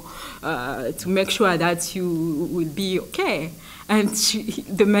 to make sure that you will be okay. And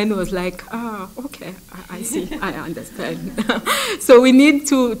the man was like, okay, I see, I understand. So we need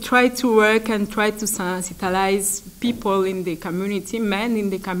to try to work and try to sensitize people in the community, men in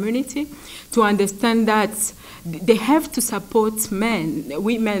the community, to understand that they have to support men,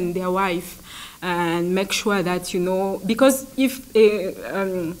 women, their wife, and make sure that, because if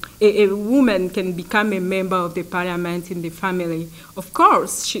a woman can become a member of the parliament in the family, of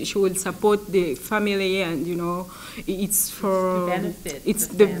course, she will support the family, and, it's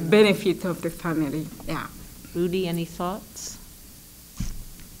the benefit of the family, yeah. Rudy, any thoughts?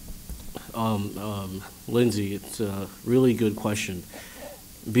 Lindsay, it's a really good question.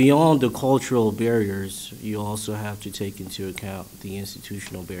 Beyond the cultural barriers, you also have to take into account the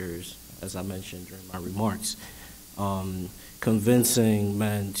institutional barriers, as I mentioned during my remarks. Convincing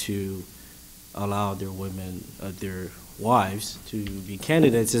men to allow their women, their wives, to be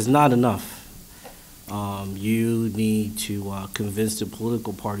candidates is not enough. You need to convince the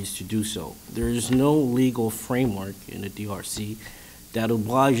political parties to do so. There is no legal framework in the DRC that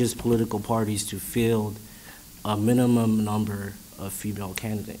obliges political parties to field a minimum number of female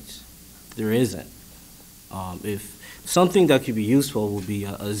candidates. There isn't. If something that could be useful would be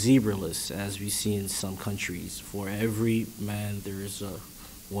a zebra list, as we see in some countries. For every man, there is a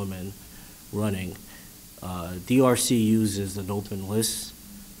woman running. DRC uses an open list,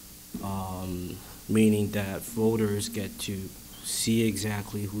 meaning that voters get to see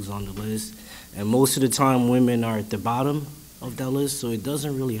exactly who's on the list. And most of the time, women are at the bottom of that list, so it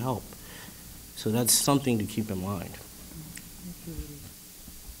doesn't really help. So that's something to keep in mind. Thank you, Rudy.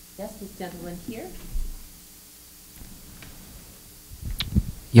 Yes, this gentleman here.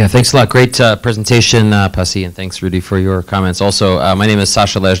 Yeah, thanks a lot. Great presentation, Passy, and thanks, Rudy, for your comments. Also, my name is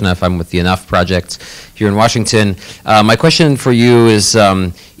Sasha Lezhnev. I'm with the Enough Project here in Washington. My question for you is,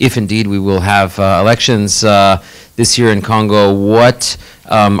 if indeed we will have elections this year in Congo, what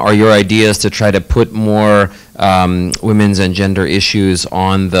are your ideas to try to put more women's and gender issues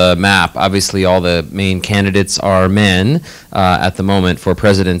on the map? Obviously, all the main candidates are men at the moment, for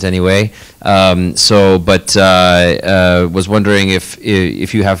president anyway. But was wondering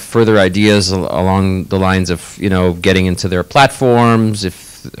if you have further ideas along the lines of, getting into their platforms, if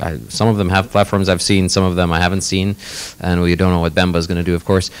some of them have platforms I've seen, some of them I haven't seen, and we don't know what Bemba is going to do, of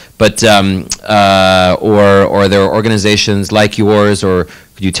course. But or there are organizations like yours, or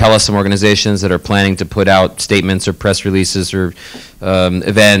could you tell us some organizations that are planning to put out statements or press releases or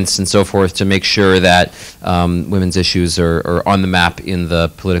events and so forth to make sure that women's issues are on the map in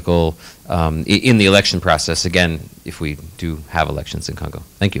the political, in the election process, again, if we do have elections in Congo?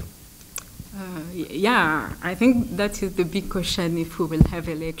 Thank you. Yeah, I think that is the big question if we will have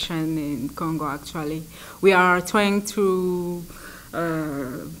election in Congo, actually. We are trying to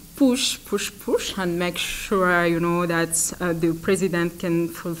push and make sure, that the president can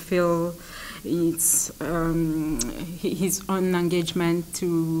fulfill his own engagement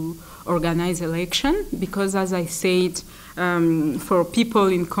to organize election, because as I said, for people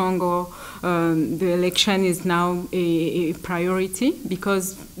in Congo, the election is now a priority,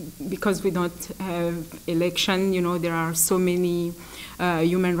 because we don't have election, there are so many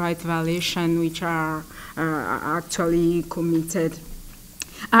human rights violations which are actually committed.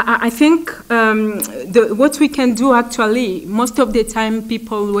 I think what we can do, actually, most of the time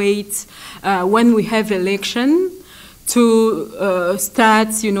people wait when we have election to start,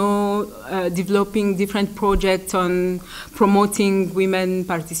 developing different projects on promoting women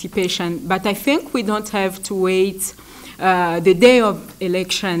participation. But I think we don't have to wait the day of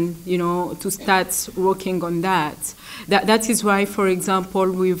election, to start working on that. That is why, for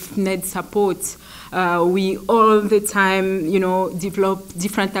example, with NED support, we all the time, develop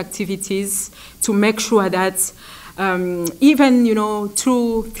different activities to make sure that even,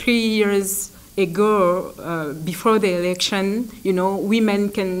 2-3 years ago, before the election, women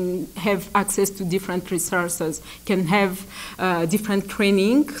can have access to different resources, can have different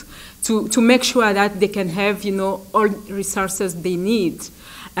training to make sure that they can have, all resources they need.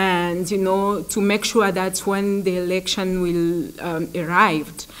 And, to make sure that when the election will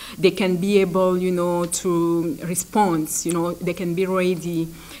arrive, they can be able, to respond, they can be ready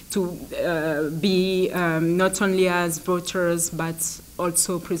to be not only as voters, but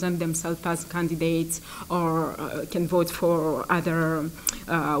also present themselves as candidates, or can vote for other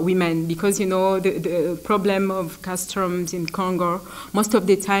women. Because, the problem of customs in Congo, most of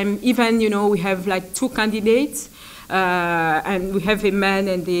the time, even, we have like 2 candidates, and we have a man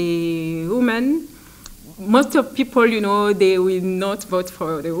and a woman, most of people, you know, they will not vote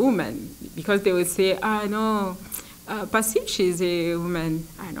for the woman because they will say, no, Passy, she's a woman.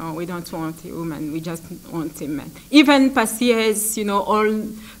 I know, we don't want a woman, we just want a man. Even Passy has, you know, all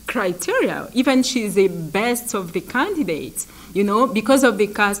criteria. Even she's the best of the candidates, you know, because of the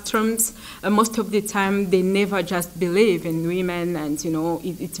caste terms, most of the time they never just believe in women, and, you know,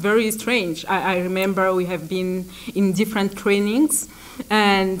 it's very strange. I remember we have been in different trainings,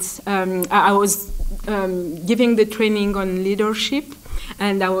 and I was giving the training on leadership,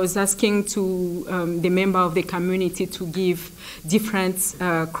 and I was asking to the member of the community to give different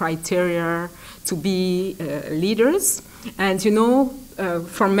criteria to be leaders. And, you know,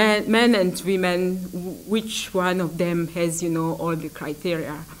 for men and women, which one of them has, you know, all the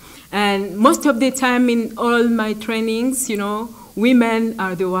criteria. And most of the time in all my trainings, you know, women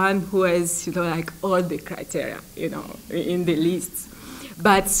are the one who has, you know, like all the criteria, you know, in the list.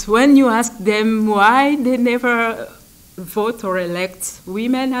 But when you ask them why they never vote or elect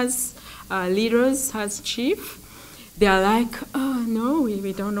women as leaders, as chief, they are like, oh, no,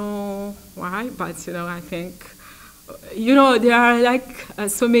 we don't know why, but, you know, I think, you know, there are like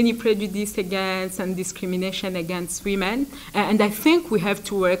so many prejudice against and discrimination against women, and I think we have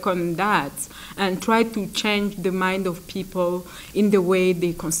to work on that and try to change the mind of people in the way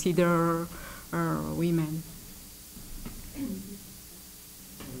they consider women.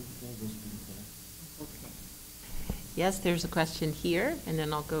 Yes, there's a question here, and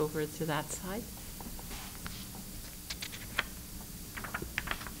then I'll go over to that side.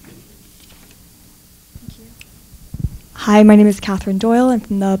 Hi, my name is Catherine Doyle. I'm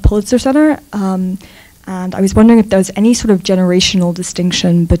from the Pulitzer Center, and I was wondering if there was any sort of generational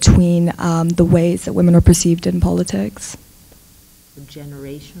distinction between the ways that women are perceived in politics.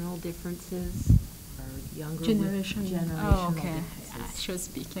 Generational differences, or younger Generational. Oh, okay. differences. She was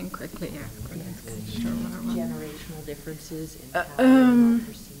speaking quickly. Yeah. Generational differences in how women are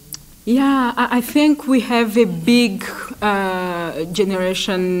perceived. Yeah, I think we have a big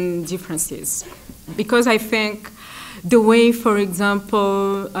generation differences, because I think the way, for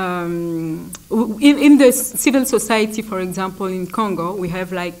example, in the civil society, for example, in Congo, we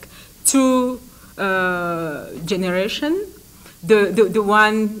have like two generations.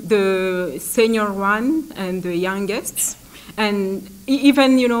 The senior one and the youngest. And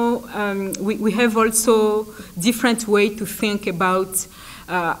even, you know, we have also different way to think about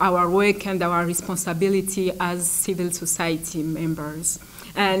our work and our responsibility as civil society members.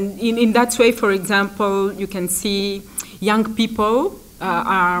 And in that way, for example, you can see young people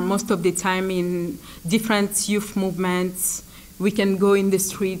are most of the time in different youth movements. We can go in the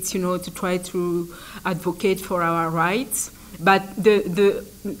streets, you know, to try to advocate for our rights. But the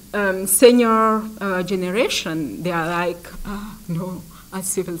senior generation, they are like, no, as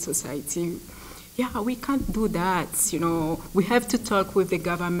civil society, yeah, we can't do that, you know. We have to talk with the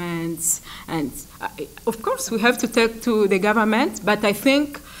government, and of course we have to talk to the government, but I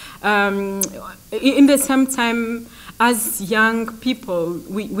think in the same time, as young people,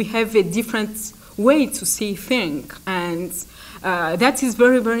 we have a different way to see things, and that is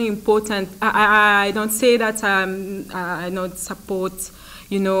very, very important. I don't say that I don't support,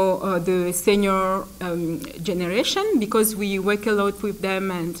 you know, the senior generation, because we work a lot with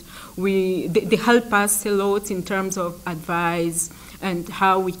them, and they help us a lot in terms of advice and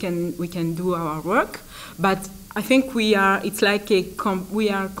how we can do our work. But I think it's like we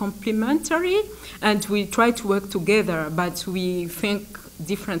are complementary, and we try to work together, but we think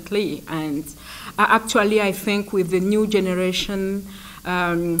differently. And actually, I think with the new generation,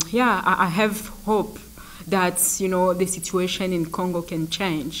 I have hope that, you know, the situation in Congo can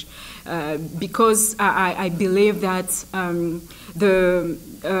change, because I believe that the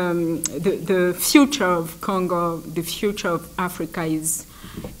future of Congo, the future of Africa is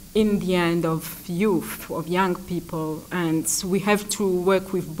in the end of youth, of young people, and we have to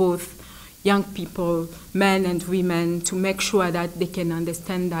work with both young people, men and women, to make sure that they can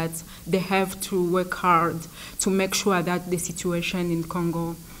understand that they have to work hard to make sure that the situation in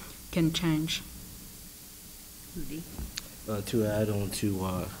Congo can change. Rudy? To add on to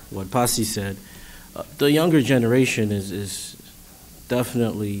what Passy said, the younger generation is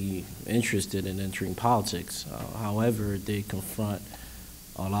definitely interested in entering politics. However, they confront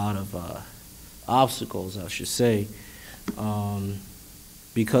a lot of obstacles, I should say,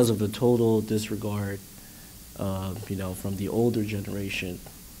 because of the total disregard, you know, from the older generation,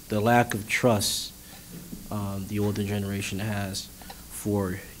 the lack of trust the older generation has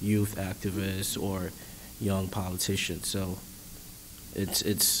for youth activists or young politicians. So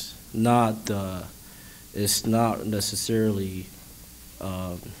it's not necessarily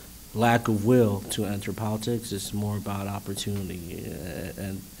lack of will to enter politics. It's more about opportunity,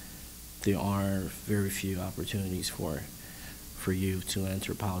 and there are very few opportunities for you to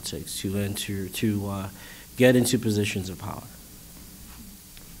enter politics, to get into positions of power.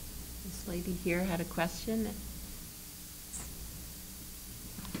 This lady here had a question.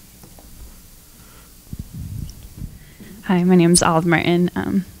 Hi, my name is Olive Martin.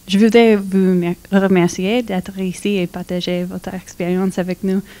 Je voudrais vous remercier d'être ici et partager votre expérience avec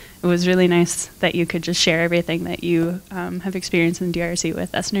nous. It was really nice that you could just share everything that you have experienced in DRC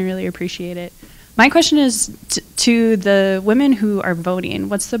with us, and I really appreciate it. My question is to the women who are voting.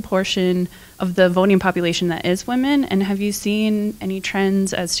 What's the portion of the voting population that is women, and have you seen any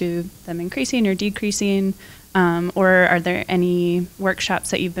trends as to them increasing or decreasing, or are there any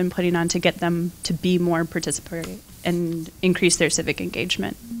workshops that you've been putting on to get them to be more participatory and increase their civic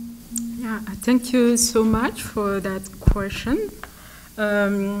engagement? Yeah, thank you so much for that question.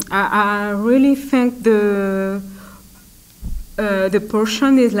 I really think the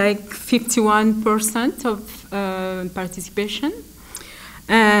portion is like 51% of participation.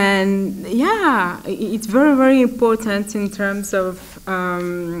 And yeah, it's very, very important in terms of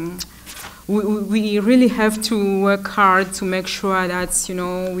we really have to work hard to make sure that, you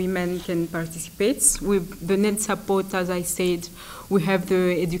know, women can participate. With the NED support, as I said, we have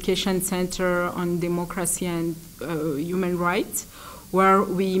the Education Center on Democracy and Human Rights, where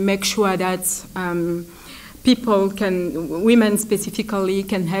we make sure that women specifically,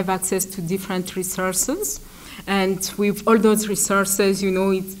 can have access to different resources. And with all those resources, you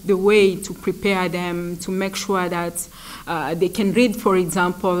know, it's the way to prepare them to make sure that they can read, for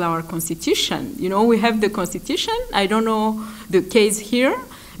example, our Constitution. You know, we have the Constitution. I don't know the case here,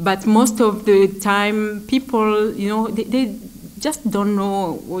 but most of the time people, you know, they just don't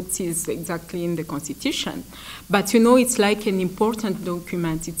know what is exactly in the Constitution. But, you know, it's like an important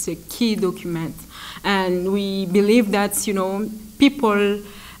document. It's a key document. And we believe that, you know, people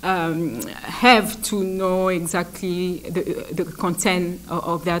have to know exactly the content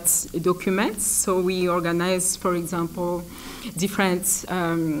of that document. So we organize, for example, different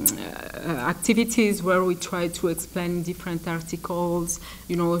activities where we try to explain different articles,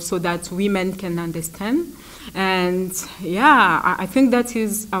 you know, so that women can understand. And yeah, I think that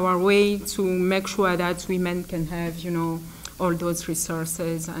is our way to make sure that women can have, you know, all those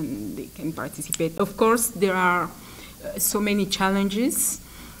resources and they can participate. Of course, there are so many challenges,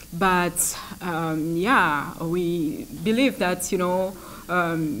 but yeah, we believe that, you know,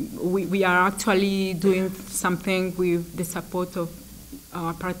 we are actually doing something with the support of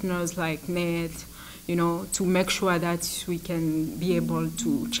our partners like NED, you know, to make sure that we can be able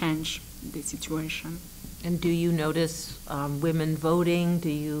to change the situation. And do you notice women voting? Do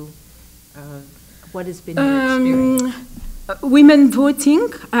you, what has been your experience? Women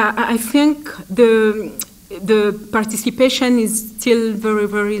voting, I think the participation is still very,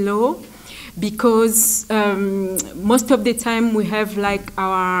 very low, because most of the time we have like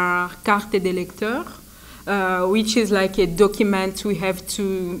our carte d'électeur, which is like a document we have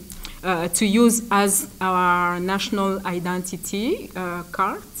to use as our national identity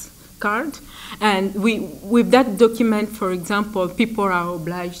card. And with that document, for example, people are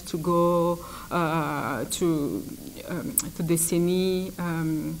obliged to go to the CENI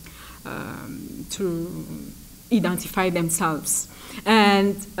to identify themselves.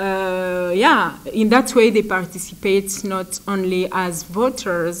 And yeah, in that way they participate not only as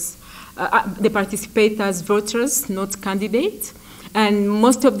voters, they participate as voters, not candidates. And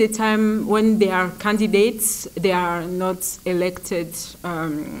most of the time when they are candidates, they are not elected,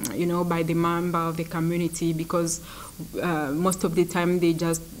 you know, by the member of the community, because most of the time they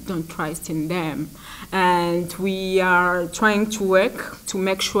just don't trust in them. And we are trying to work to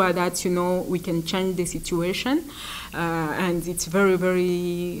make sure that, you know, we can change the situation. And it's very,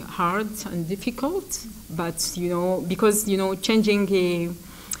 very hard and difficult. But, you know, because, you know, changing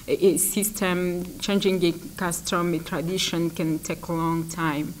a system, changing a custom, a tradition can take a long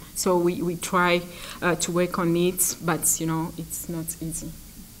time. So we try to work on it, but, you know, it's not easy.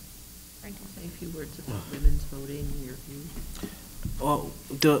 Trying to say a few words about women's voting, your view. Well,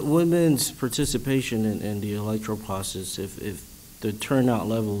 the women's participation in the electoral process, if the turnout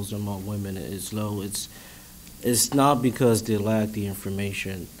levels among women is low, it's not because they lack the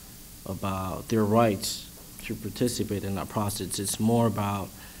information about their rights to participate in that process. It's more about,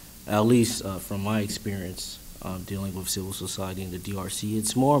 at least from my experience dealing with civil society in the DRC,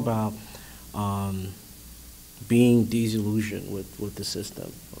 it's more about being disillusioned with the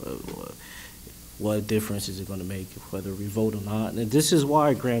system. What difference is it going to make whether we vote or not? And this is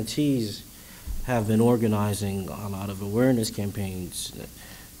why grantees have been organizing a lot of awareness campaigns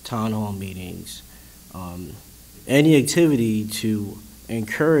town hall meetings, any activity to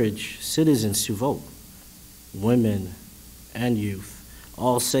encourage citizens to vote, women and youth,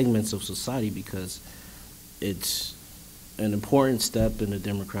 all segments of society, because it's an important step in the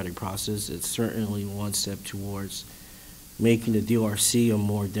democratic process. It's certainly one step towards making the DRC a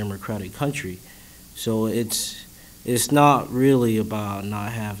more democratic country. So it's not really about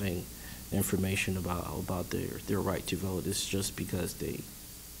not having information about their right to vote. It's just because they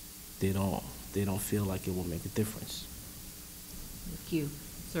don't feel like it will make a difference. Thank you.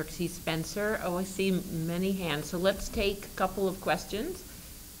 Xerxes Spencer. Oh, I see many hands. So let's take a couple of questions.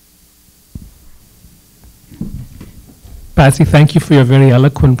 Passy, thank you for your very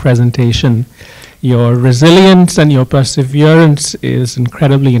eloquent presentation. Your resilience and your perseverance is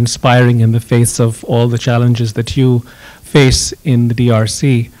incredibly inspiring in the face of all the challenges that you face in the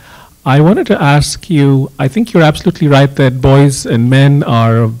DRC. I wanted to ask you, I think you're absolutely right that boys and men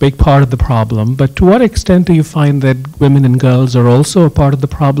are a big part of the problem, but to what extent do you find that women and girls are also a part of the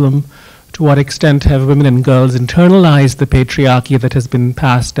problem? To what extent have women and girls internalized the patriarchy that has been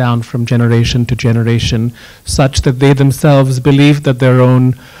passed down from generation to generation, such that they themselves believe that their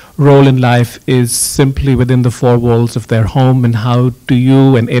own role in life is simply within the four walls of their home, and how do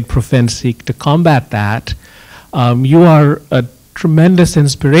you and NED Program seek to combat that? You are a tremendous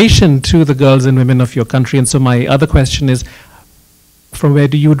inspiration to the girls and women of your country, and so my other question is, from where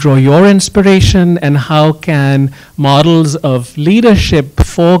do you draw your inspiration, and how can models of leadership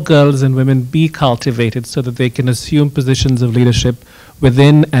for girls and women be cultivated so that they can assume positions of leadership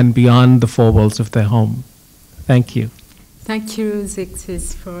within and beyond the four walls of their home? Thank you. Thank you,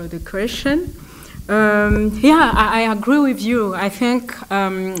 Xerxes, for the question. Yeah, I agree with you. I think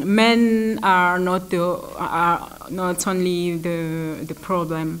men are not only the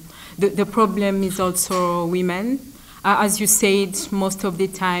problem. The problem is also women. As you said, most of the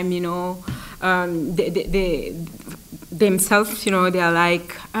time, they themselves, they are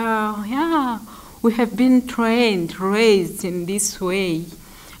like, oh, yeah, we have been trained, raised in this way.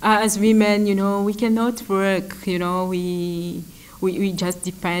 As women, we cannot work, we just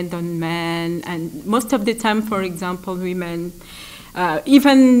depend on men. And most of the time, for example, women,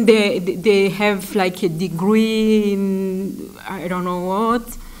 even they have like a degree in, I don't know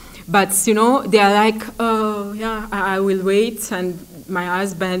what, but, they are like, oh, yeah, I will wait, and my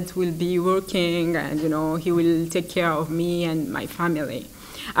husband will be working, and, he will take care of me and my family.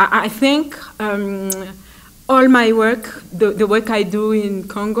 I think all my work, the work I do in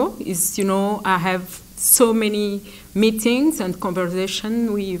Congo is, I have so many meetings and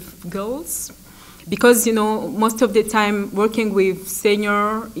conversation with girls, because, most of the time working with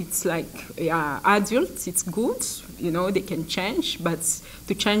senior, it's like adults, it's good, they can change, but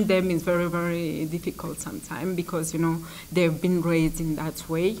to change them is very, very difficult sometimes because, they've been raised in that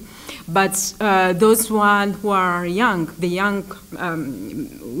way. But those ones who are young, the young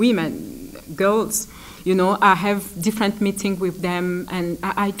women, girls, I have different meetings with them, and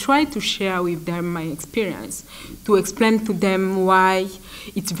I try to share with them my experience, to explain to them why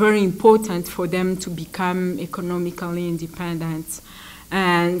it's very important for them to become economically independent.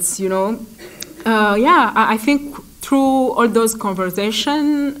 And, I think through all those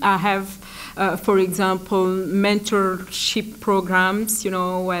conversations, I have, for example, mentorship programs,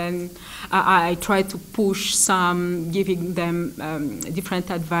 when I try to push some, giving them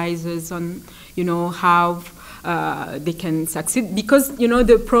different advices on, how they can succeed. Because,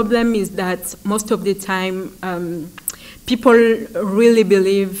 the problem is that most of the time, people really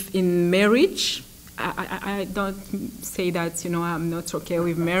believe in marriage. I don't say that, I'm not okay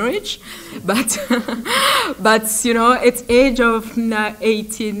with marriage, but, at age of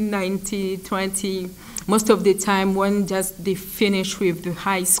 18, 19, 20, most of the time when just they finish with the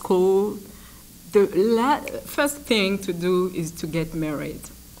high school, the first thing to do is to get married.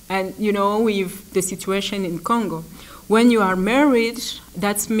 And, with the situation in Congo, when you are married,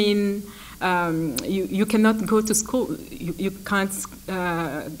 that means you cannot go to school. You can't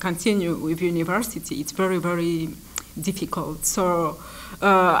continue with university. It's very, very difficult. So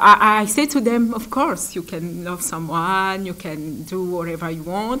I say to them, of course, you can love someone, you can do whatever you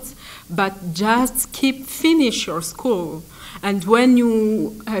want, but just finish your school. And when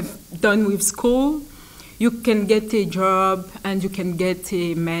you have done with school, you can get a job and you can get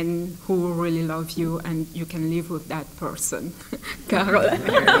a man who really loves you and you can live with that person. Carol.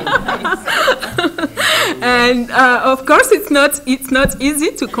 And of course it's not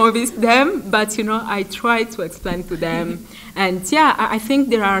easy to convince them, but I try to explain to them. And I think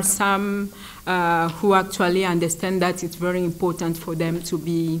there are some who actually understand that it's very important for them to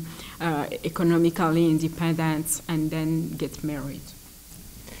be economically independent and then get married.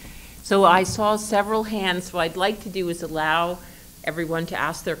 So I saw several hands. What I'd like to do is allow everyone to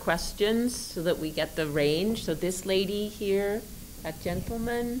ask their questions so that we get the range. So this lady here, that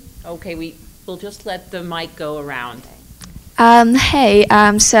gentleman. Okay, we'll just let the mic go around. Hey,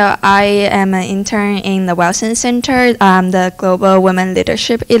 so I am an intern in the Wilson Center, the Global Women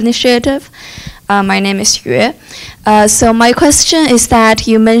Leadership Initiative. My name is Yue. So my question is that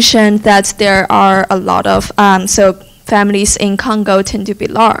you mentioned that there are a lot of, so families in Congo tend to be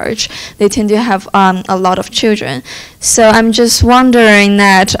large. They tend to have a lot of children. So I'm just wondering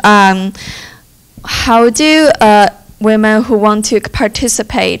that how do women who want to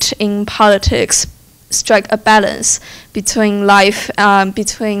participate in politics strike a balance between life,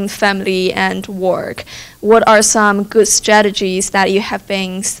 between family and work? What are some good strategies that you have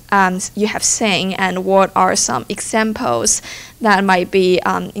seen, and what are some examples that might be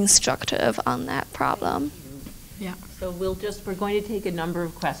instructive on that problem? Yeah. So we're going to take a number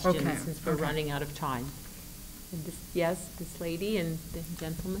of questions since we're running out of time. And this lady and the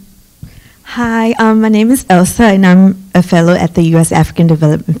gentleman. Hi, my name is Elsa, and I'm a fellow at the U.S. African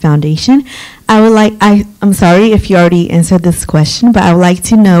Development Foundation. I'm sorry if you already answered this question, but I would like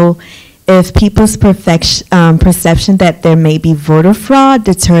to know if people's perception that there may be voter fraud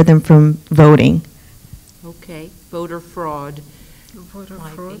deter them from voting. Okay, voter fraud. Voter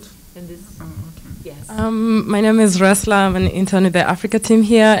fraud. And this, yes. My name is Resla. I'm an intern with the Africa team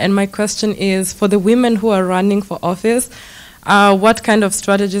here, and my question is for the women who are running for office. What kind of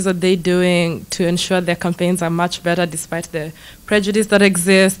strategies are they doing to ensure their campaigns are much better despite the prejudice that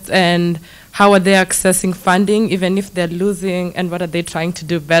exists, and how are they accessing funding even if they're losing, and what are they trying to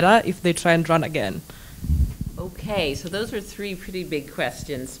do better if they try and run again? Okay, so those are three pretty big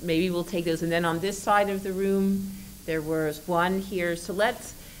questions. Maybe we'll take those, and then on this side of the room there was one here. So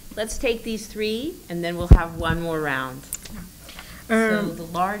let's take these three, and then we'll have one more round. So the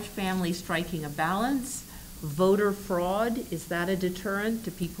large family striking a balance. Voter fraud, is that a deterrent? Do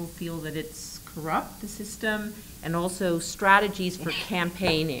people feel that it's corrupt, the system? And also strategies for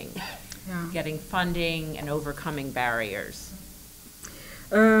campaigning, getting funding and overcoming barriers.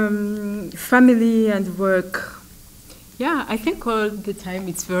 Family and work. Yeah, I think all the time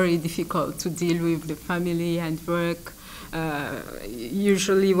it's very difficult to deal with the family and work.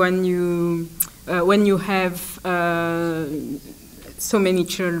 Usually when you have so many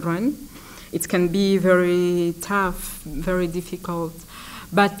children, it can be very tough, very difficult.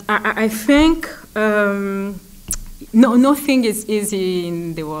 But I think nothing is easy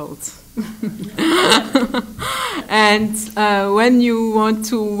in the world. And when you want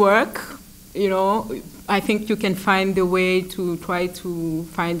to work, I think you can find a way to try to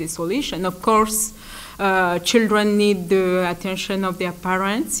find a solution. Of course, children need the attention of their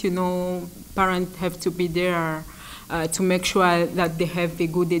parents. Parents have to be there to make sure that they have a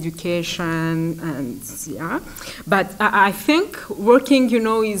good education, and But I think working,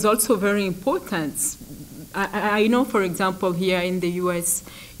 is also very important. I know, for example, here in the U.S.,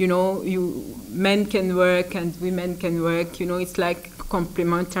 men can work and women can work. It's like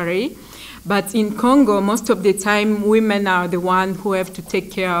complementary. But in Congo, most of the time, women are the ones who have to take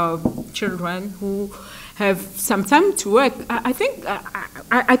care of children who have some time to work. I think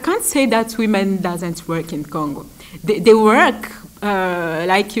I can't say that women doesn't work in Congo. They work,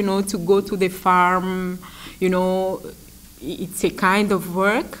 to go to the farm, it's a kind of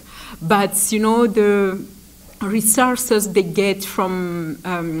work, but, the resources they get from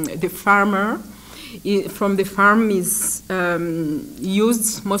the farmer, from the farm is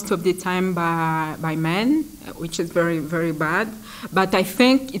used most of the time by men, which is very, very bad. But I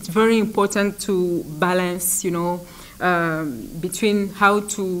think it's very important to balance, between how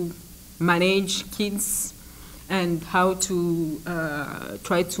to manage kids and how to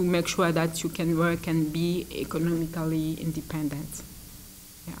try to make sure that you can work and be economically independent.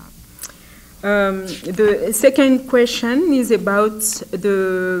 The second question is about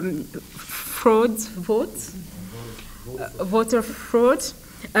the voter fraud.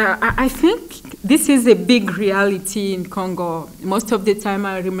 I think this is a big reality in Congo. Most of the time,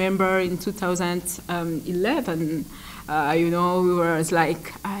 I remember in 2011, we were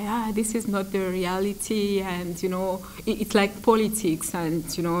like, this is not the reality, and, it's like politics, and,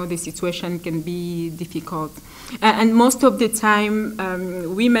 the situation can be difficult. And most of the time,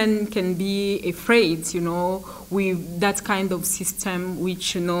 women can be afraid, with that kind of system,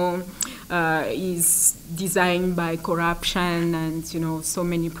 which, is designed by corruption and, so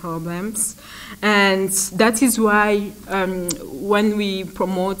many problems. And that is why when we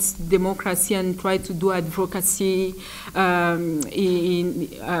promote democracy and try to do advocacy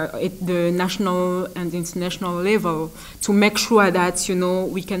at the national and international level to make sure that, you know,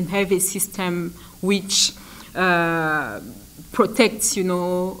 we can have a system which protects, you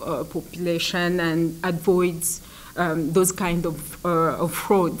know, population and avoids those kind of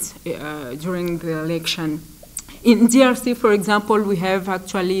frauds during the election. In DRC, for example, we have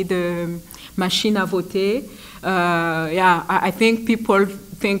actually the machine à voter. Yeah, I think people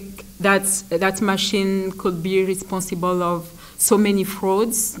think that machine could be responsible of so many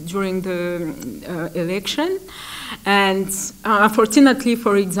frauds during the election. And unfortunately,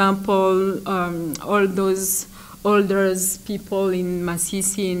 for example, all those older people in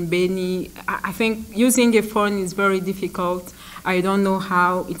Masisi, in Beni, I think using a phone is very difficult. I don't know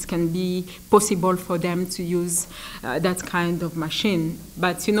how it can be possible for them to use that kind of machine.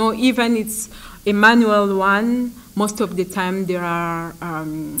 But, you know, even it's a manual one, most of the time there are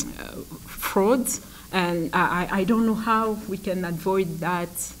frauds, and I don't know how we can avoid that.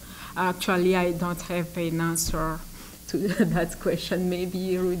 Actually, I don't have an answer to that question.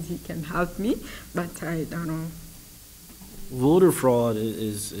 Maybe Rudy can help me, but I don't know. Voter fraud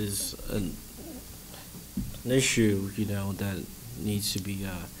is an issue, you know, that needs to be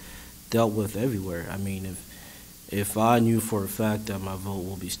dealt with everywhere. I mean, if I knew for a fact that my vote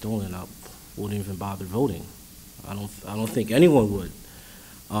will be stolen, I wouldn't even bother voting. I don't think anyone would.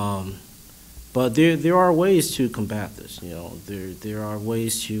 But there are ways to combat this. You know, there are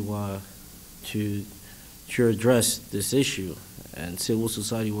ways to address this issue, and civil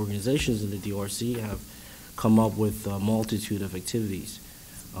society organizations in the DRC have come up with a multitude of activities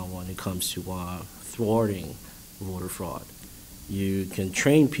when it comes to thwarting voter fraud. You can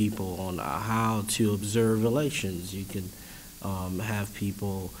train people on how to observe elections. You can have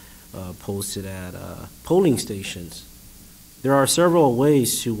people posted at polling stations. There are several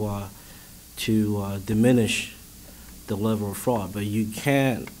ways to diminish the level of fraud, but you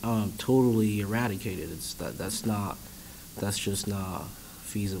can't totally eradicate it. That's just not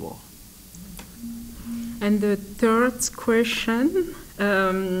feasible. And the third question,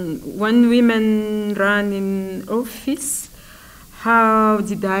 when women run in office, how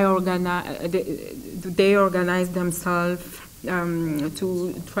did do they organize themselves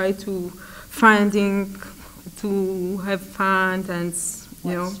to try to have funds and,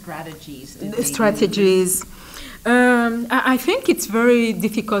 you know, strategies? I think it's very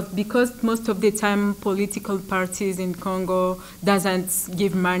difficult because most of the time political parties in Congo doesn't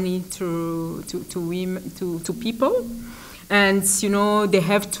give money to women, to people, and, you know, they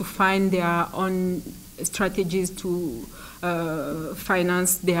have to find their own strategies to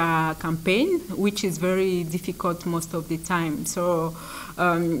finance their campaign, which is very difficult most of the time. So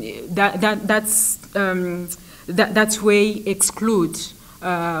that's way exclude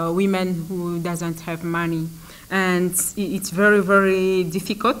women who doesn't have money. And it's very, very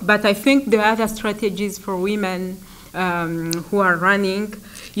difficult. But I think the other strategies for women who are running,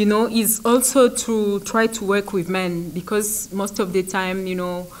 you know, is also to try to work with men, because most of the time, you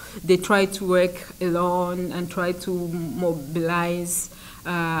know, they try to work alone and try to mobilize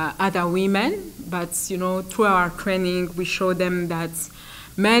other women. But, you know, through our training, we show them that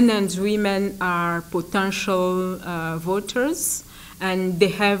men and women are potential voters, and they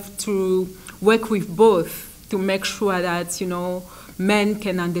have to work with both to make sure that, you know, men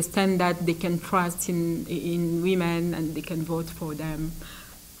can understand that they can trust in women and they can vote for them.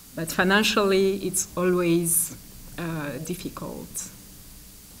 But financially, it's always difficult.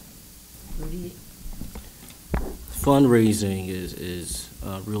 Fundraising is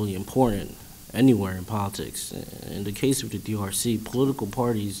really important anywhere in politics. In the case of the DRC, political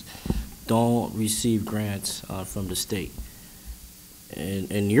parties don't receive grants from the state.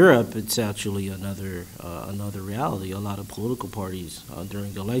 In Europe, it's actually another reality. A lot of political parties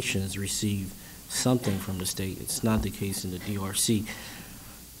during elections receive something from the state. It's not the case in the DRC.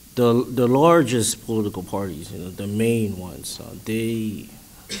 The largest political parties, you know, the main ones, they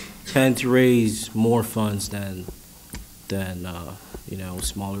tend to raise more funds than you know,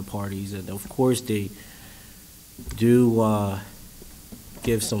 smaller parties, and of course they do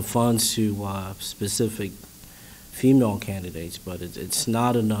give some funds to specific female candidates, but it's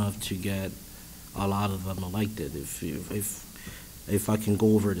not enough to get a lot of them elected. If I can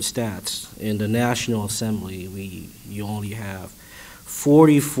go over the stats, in the National Assembly, you only have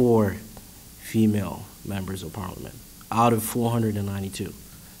 44 female members of parliament out of 492.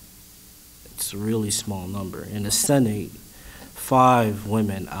 It's a really small number. In the Senate, 5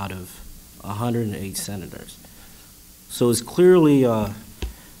 women out of 108 senators. So it's clearly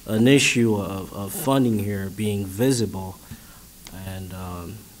an issue of funding here being visible, and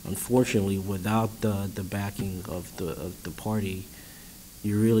unfortunately, without the backing of the party,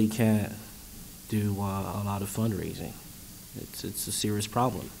 you really can't do a lot of fundraising. It's a serious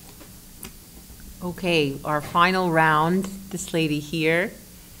problem. Okay, our final round, this lady here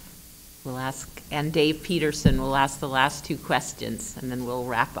will ask, and Dave Peterson will ask the last two questions, and then we'll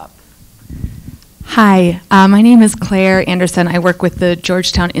wrap up. Hi, my name is Claire Anderson. I work with the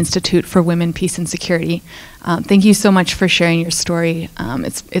Georgetown Institute for Women, Peace, and Security. Thank you so much for sharing your story.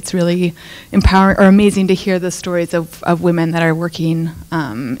 It's really empowering or amazing to hear the stories of women that are working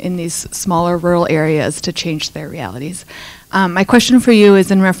in these smaller rural areas to change their realities. My question for you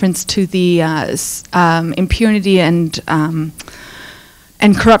is in reference to the impunity and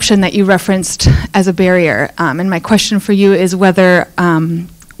corruption that you referenced as a barrier. And my question for you is whether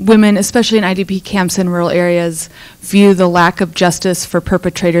women, especially in IDP camps in rural areas, view the lack of justice for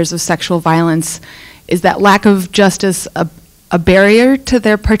perpetrators of sexual violence. Is that lack of justice a barrier to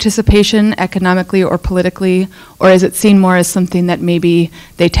their participation economically or politically, or is it seen more as something that maybe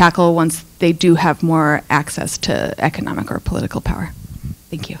they tackle once they do have more access to economic or political power?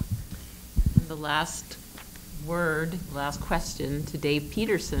 Thank you. And the last word, last question to Dave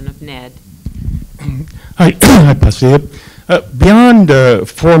Peterson of NED. Hi, Passy. Beyond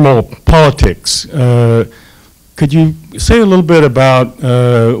formal politics, could you say a little bit about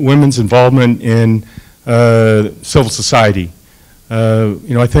women's involvement in civil society?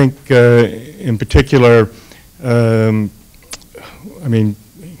 I think in particular, I mean,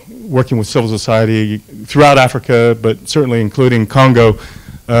 working with civil society throughout Africa, but certainly including Congo,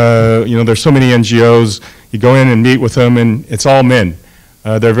 there's so many NGOs. You go in and meet with them, and it's all men.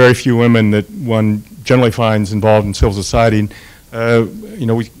 There are very few women that one generally finds involved in civil society.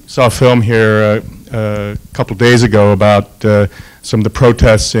 We saw a film here a couple of days ago about some of the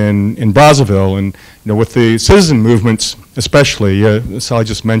protests in Brazzaville, and with the citizen movements especially. Sally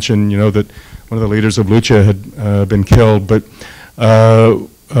just mentioned that one of the leaders of Lucha had been killed, but in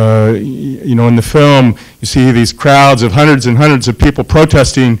the film you see these crowds of hundreds and hundreds of people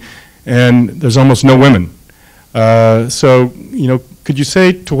protesting, and there's almost no women. So could you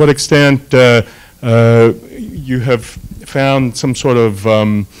say to what extent you have found some sort of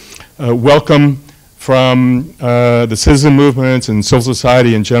welcome from the citizen movements and civil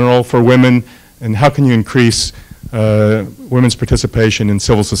society in general for women, and how can you increase women's participation in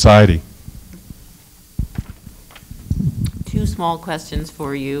civil society? Two small questions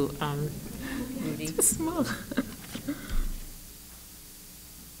for you, Rudy. Small.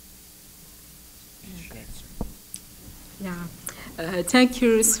 Yeah. Thank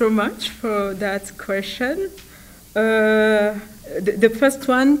you so much for that question. The first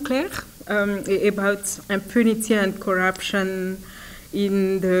one, Claire, about impunity and corruption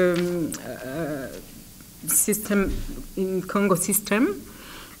in the system, in Congo system.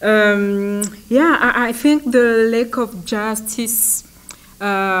 I think the lack of justice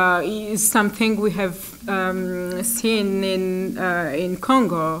is something we have seen in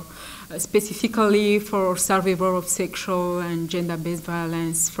Congo. Specifically for survivors of sexual and gender-based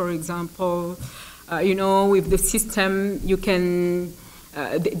violence, for example, with the system, they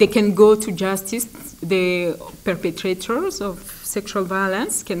can go to justice. The perpetrators of sexual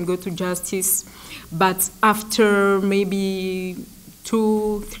violence can go to justice, but after maybe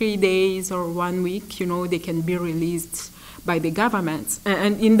 2-3 days or 1 week, they can be released by the government.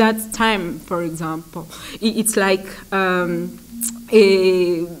 And in that time, for example, it's like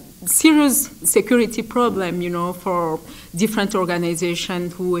a serious security problem, for different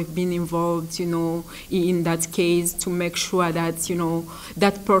organizations who have been involved, in that case, to make sure that,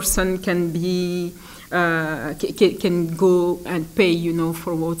 that person can be, can go and pay,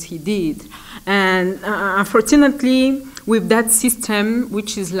 for what he did. And unfortunately, with that system,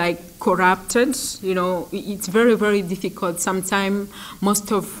 which is like corrupted, it's very, very difficult. Sometimes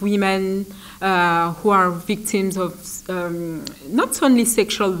most of women who are victims of not only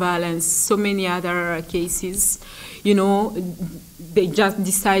sexual violence, so many other cases, they just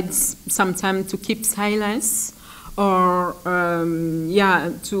decide sometimes to keep silence or,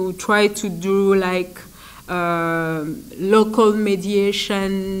 to try to do like local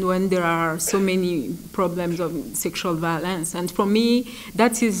mediation when there are so many problems of sexual violence. And for me,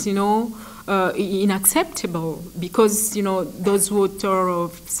 that is, unacceptable, because, those who author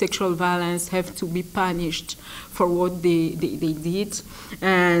of sexual violence have to be punished for what they did.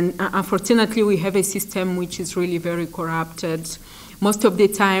 And unfortunately, we have a system which is really very corrupted. Most of the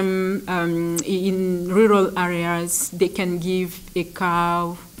time, in rural areas, they can give a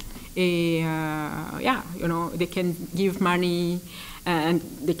cow, they can give money and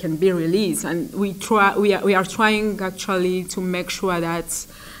they can be released. And we are trying actually to make sure that,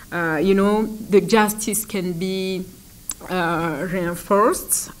 the justice can be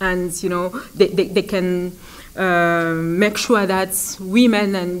reinforced, and they can make sure that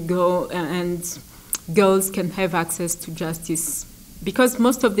women and girls can have access to justice. Because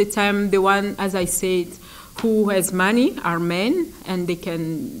most of the time, the one, as I said, who has money are men, and they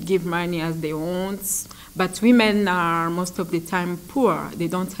can give money as they want. But women are most of the time poor. They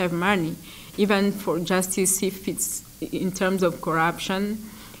don't have money. Even for justice, if it's in terms of corruption,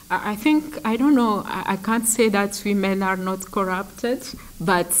 I think, I don't know, I can't say that women are not corrupted,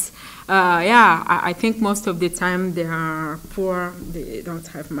 but I think most of the time they are poor, they don't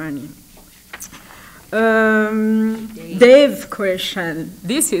have money. Dave question.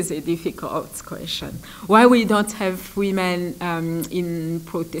 This is a difficult question. Why we don't have women in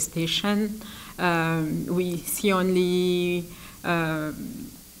protestation? We see only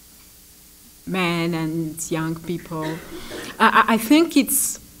men and young people. I think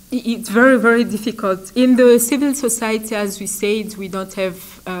it's very, very difficult. In the civil society, as we said, we don't have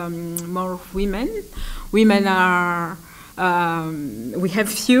more women. Women are, we have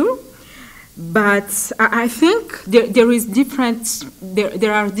few. But I think there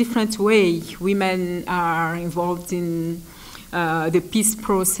are different ways women are involved in the peace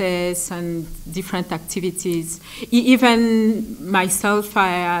process and different activities. Even myself,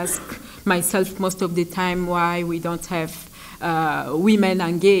 I ask myself most of the time why we don't have women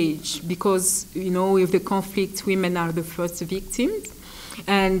engaged, because with the conflict, women are the first victims.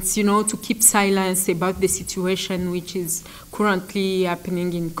 And, to keep silence about the situation which is currently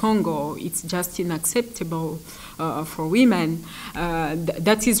happening in Congo, it's just unacceptable for women.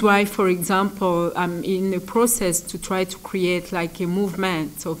 That is why, for example, I'm in a process to try to create like a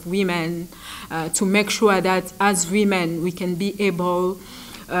movement of women to make sure that as women we can be able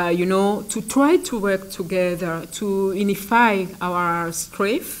to try to work together to unify our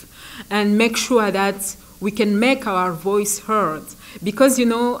strength and make sure that we can make our voice heard. Because,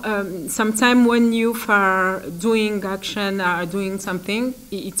 sometimes when you are doing action or doing something,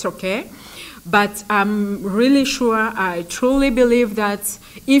 it's okay. But I'm really sure, I truly believe that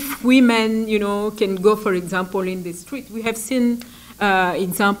if women, can go, for example, in the street, we have seen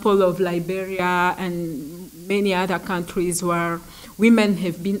example of Liberia and many other countries where women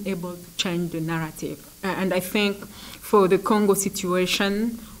have been able to change the narrative. And I think for the Congo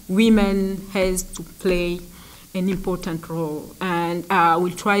situation, women has to play an important role, and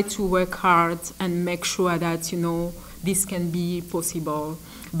we'll try to work hard and make sure that this can be possible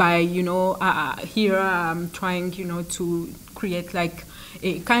by here I'm trying to create like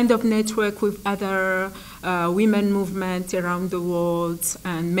a kind of network with other women movements around the world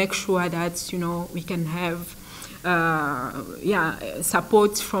and make sure that we can have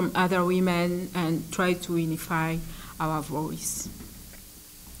support from other women and try to unify our voice.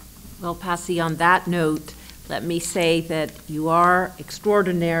 Well, Passy, on that note, let me say that you are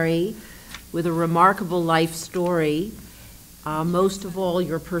extraordinary with a remarkable life story. Most of all,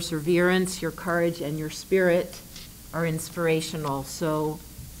 your perseverance, your courage, and your spirit are inspirational. So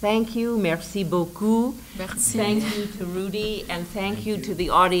thank you, merci beaucoup. Merci. Thank you to Rudy, and thank you to the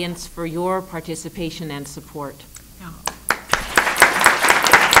audience for your participation and support.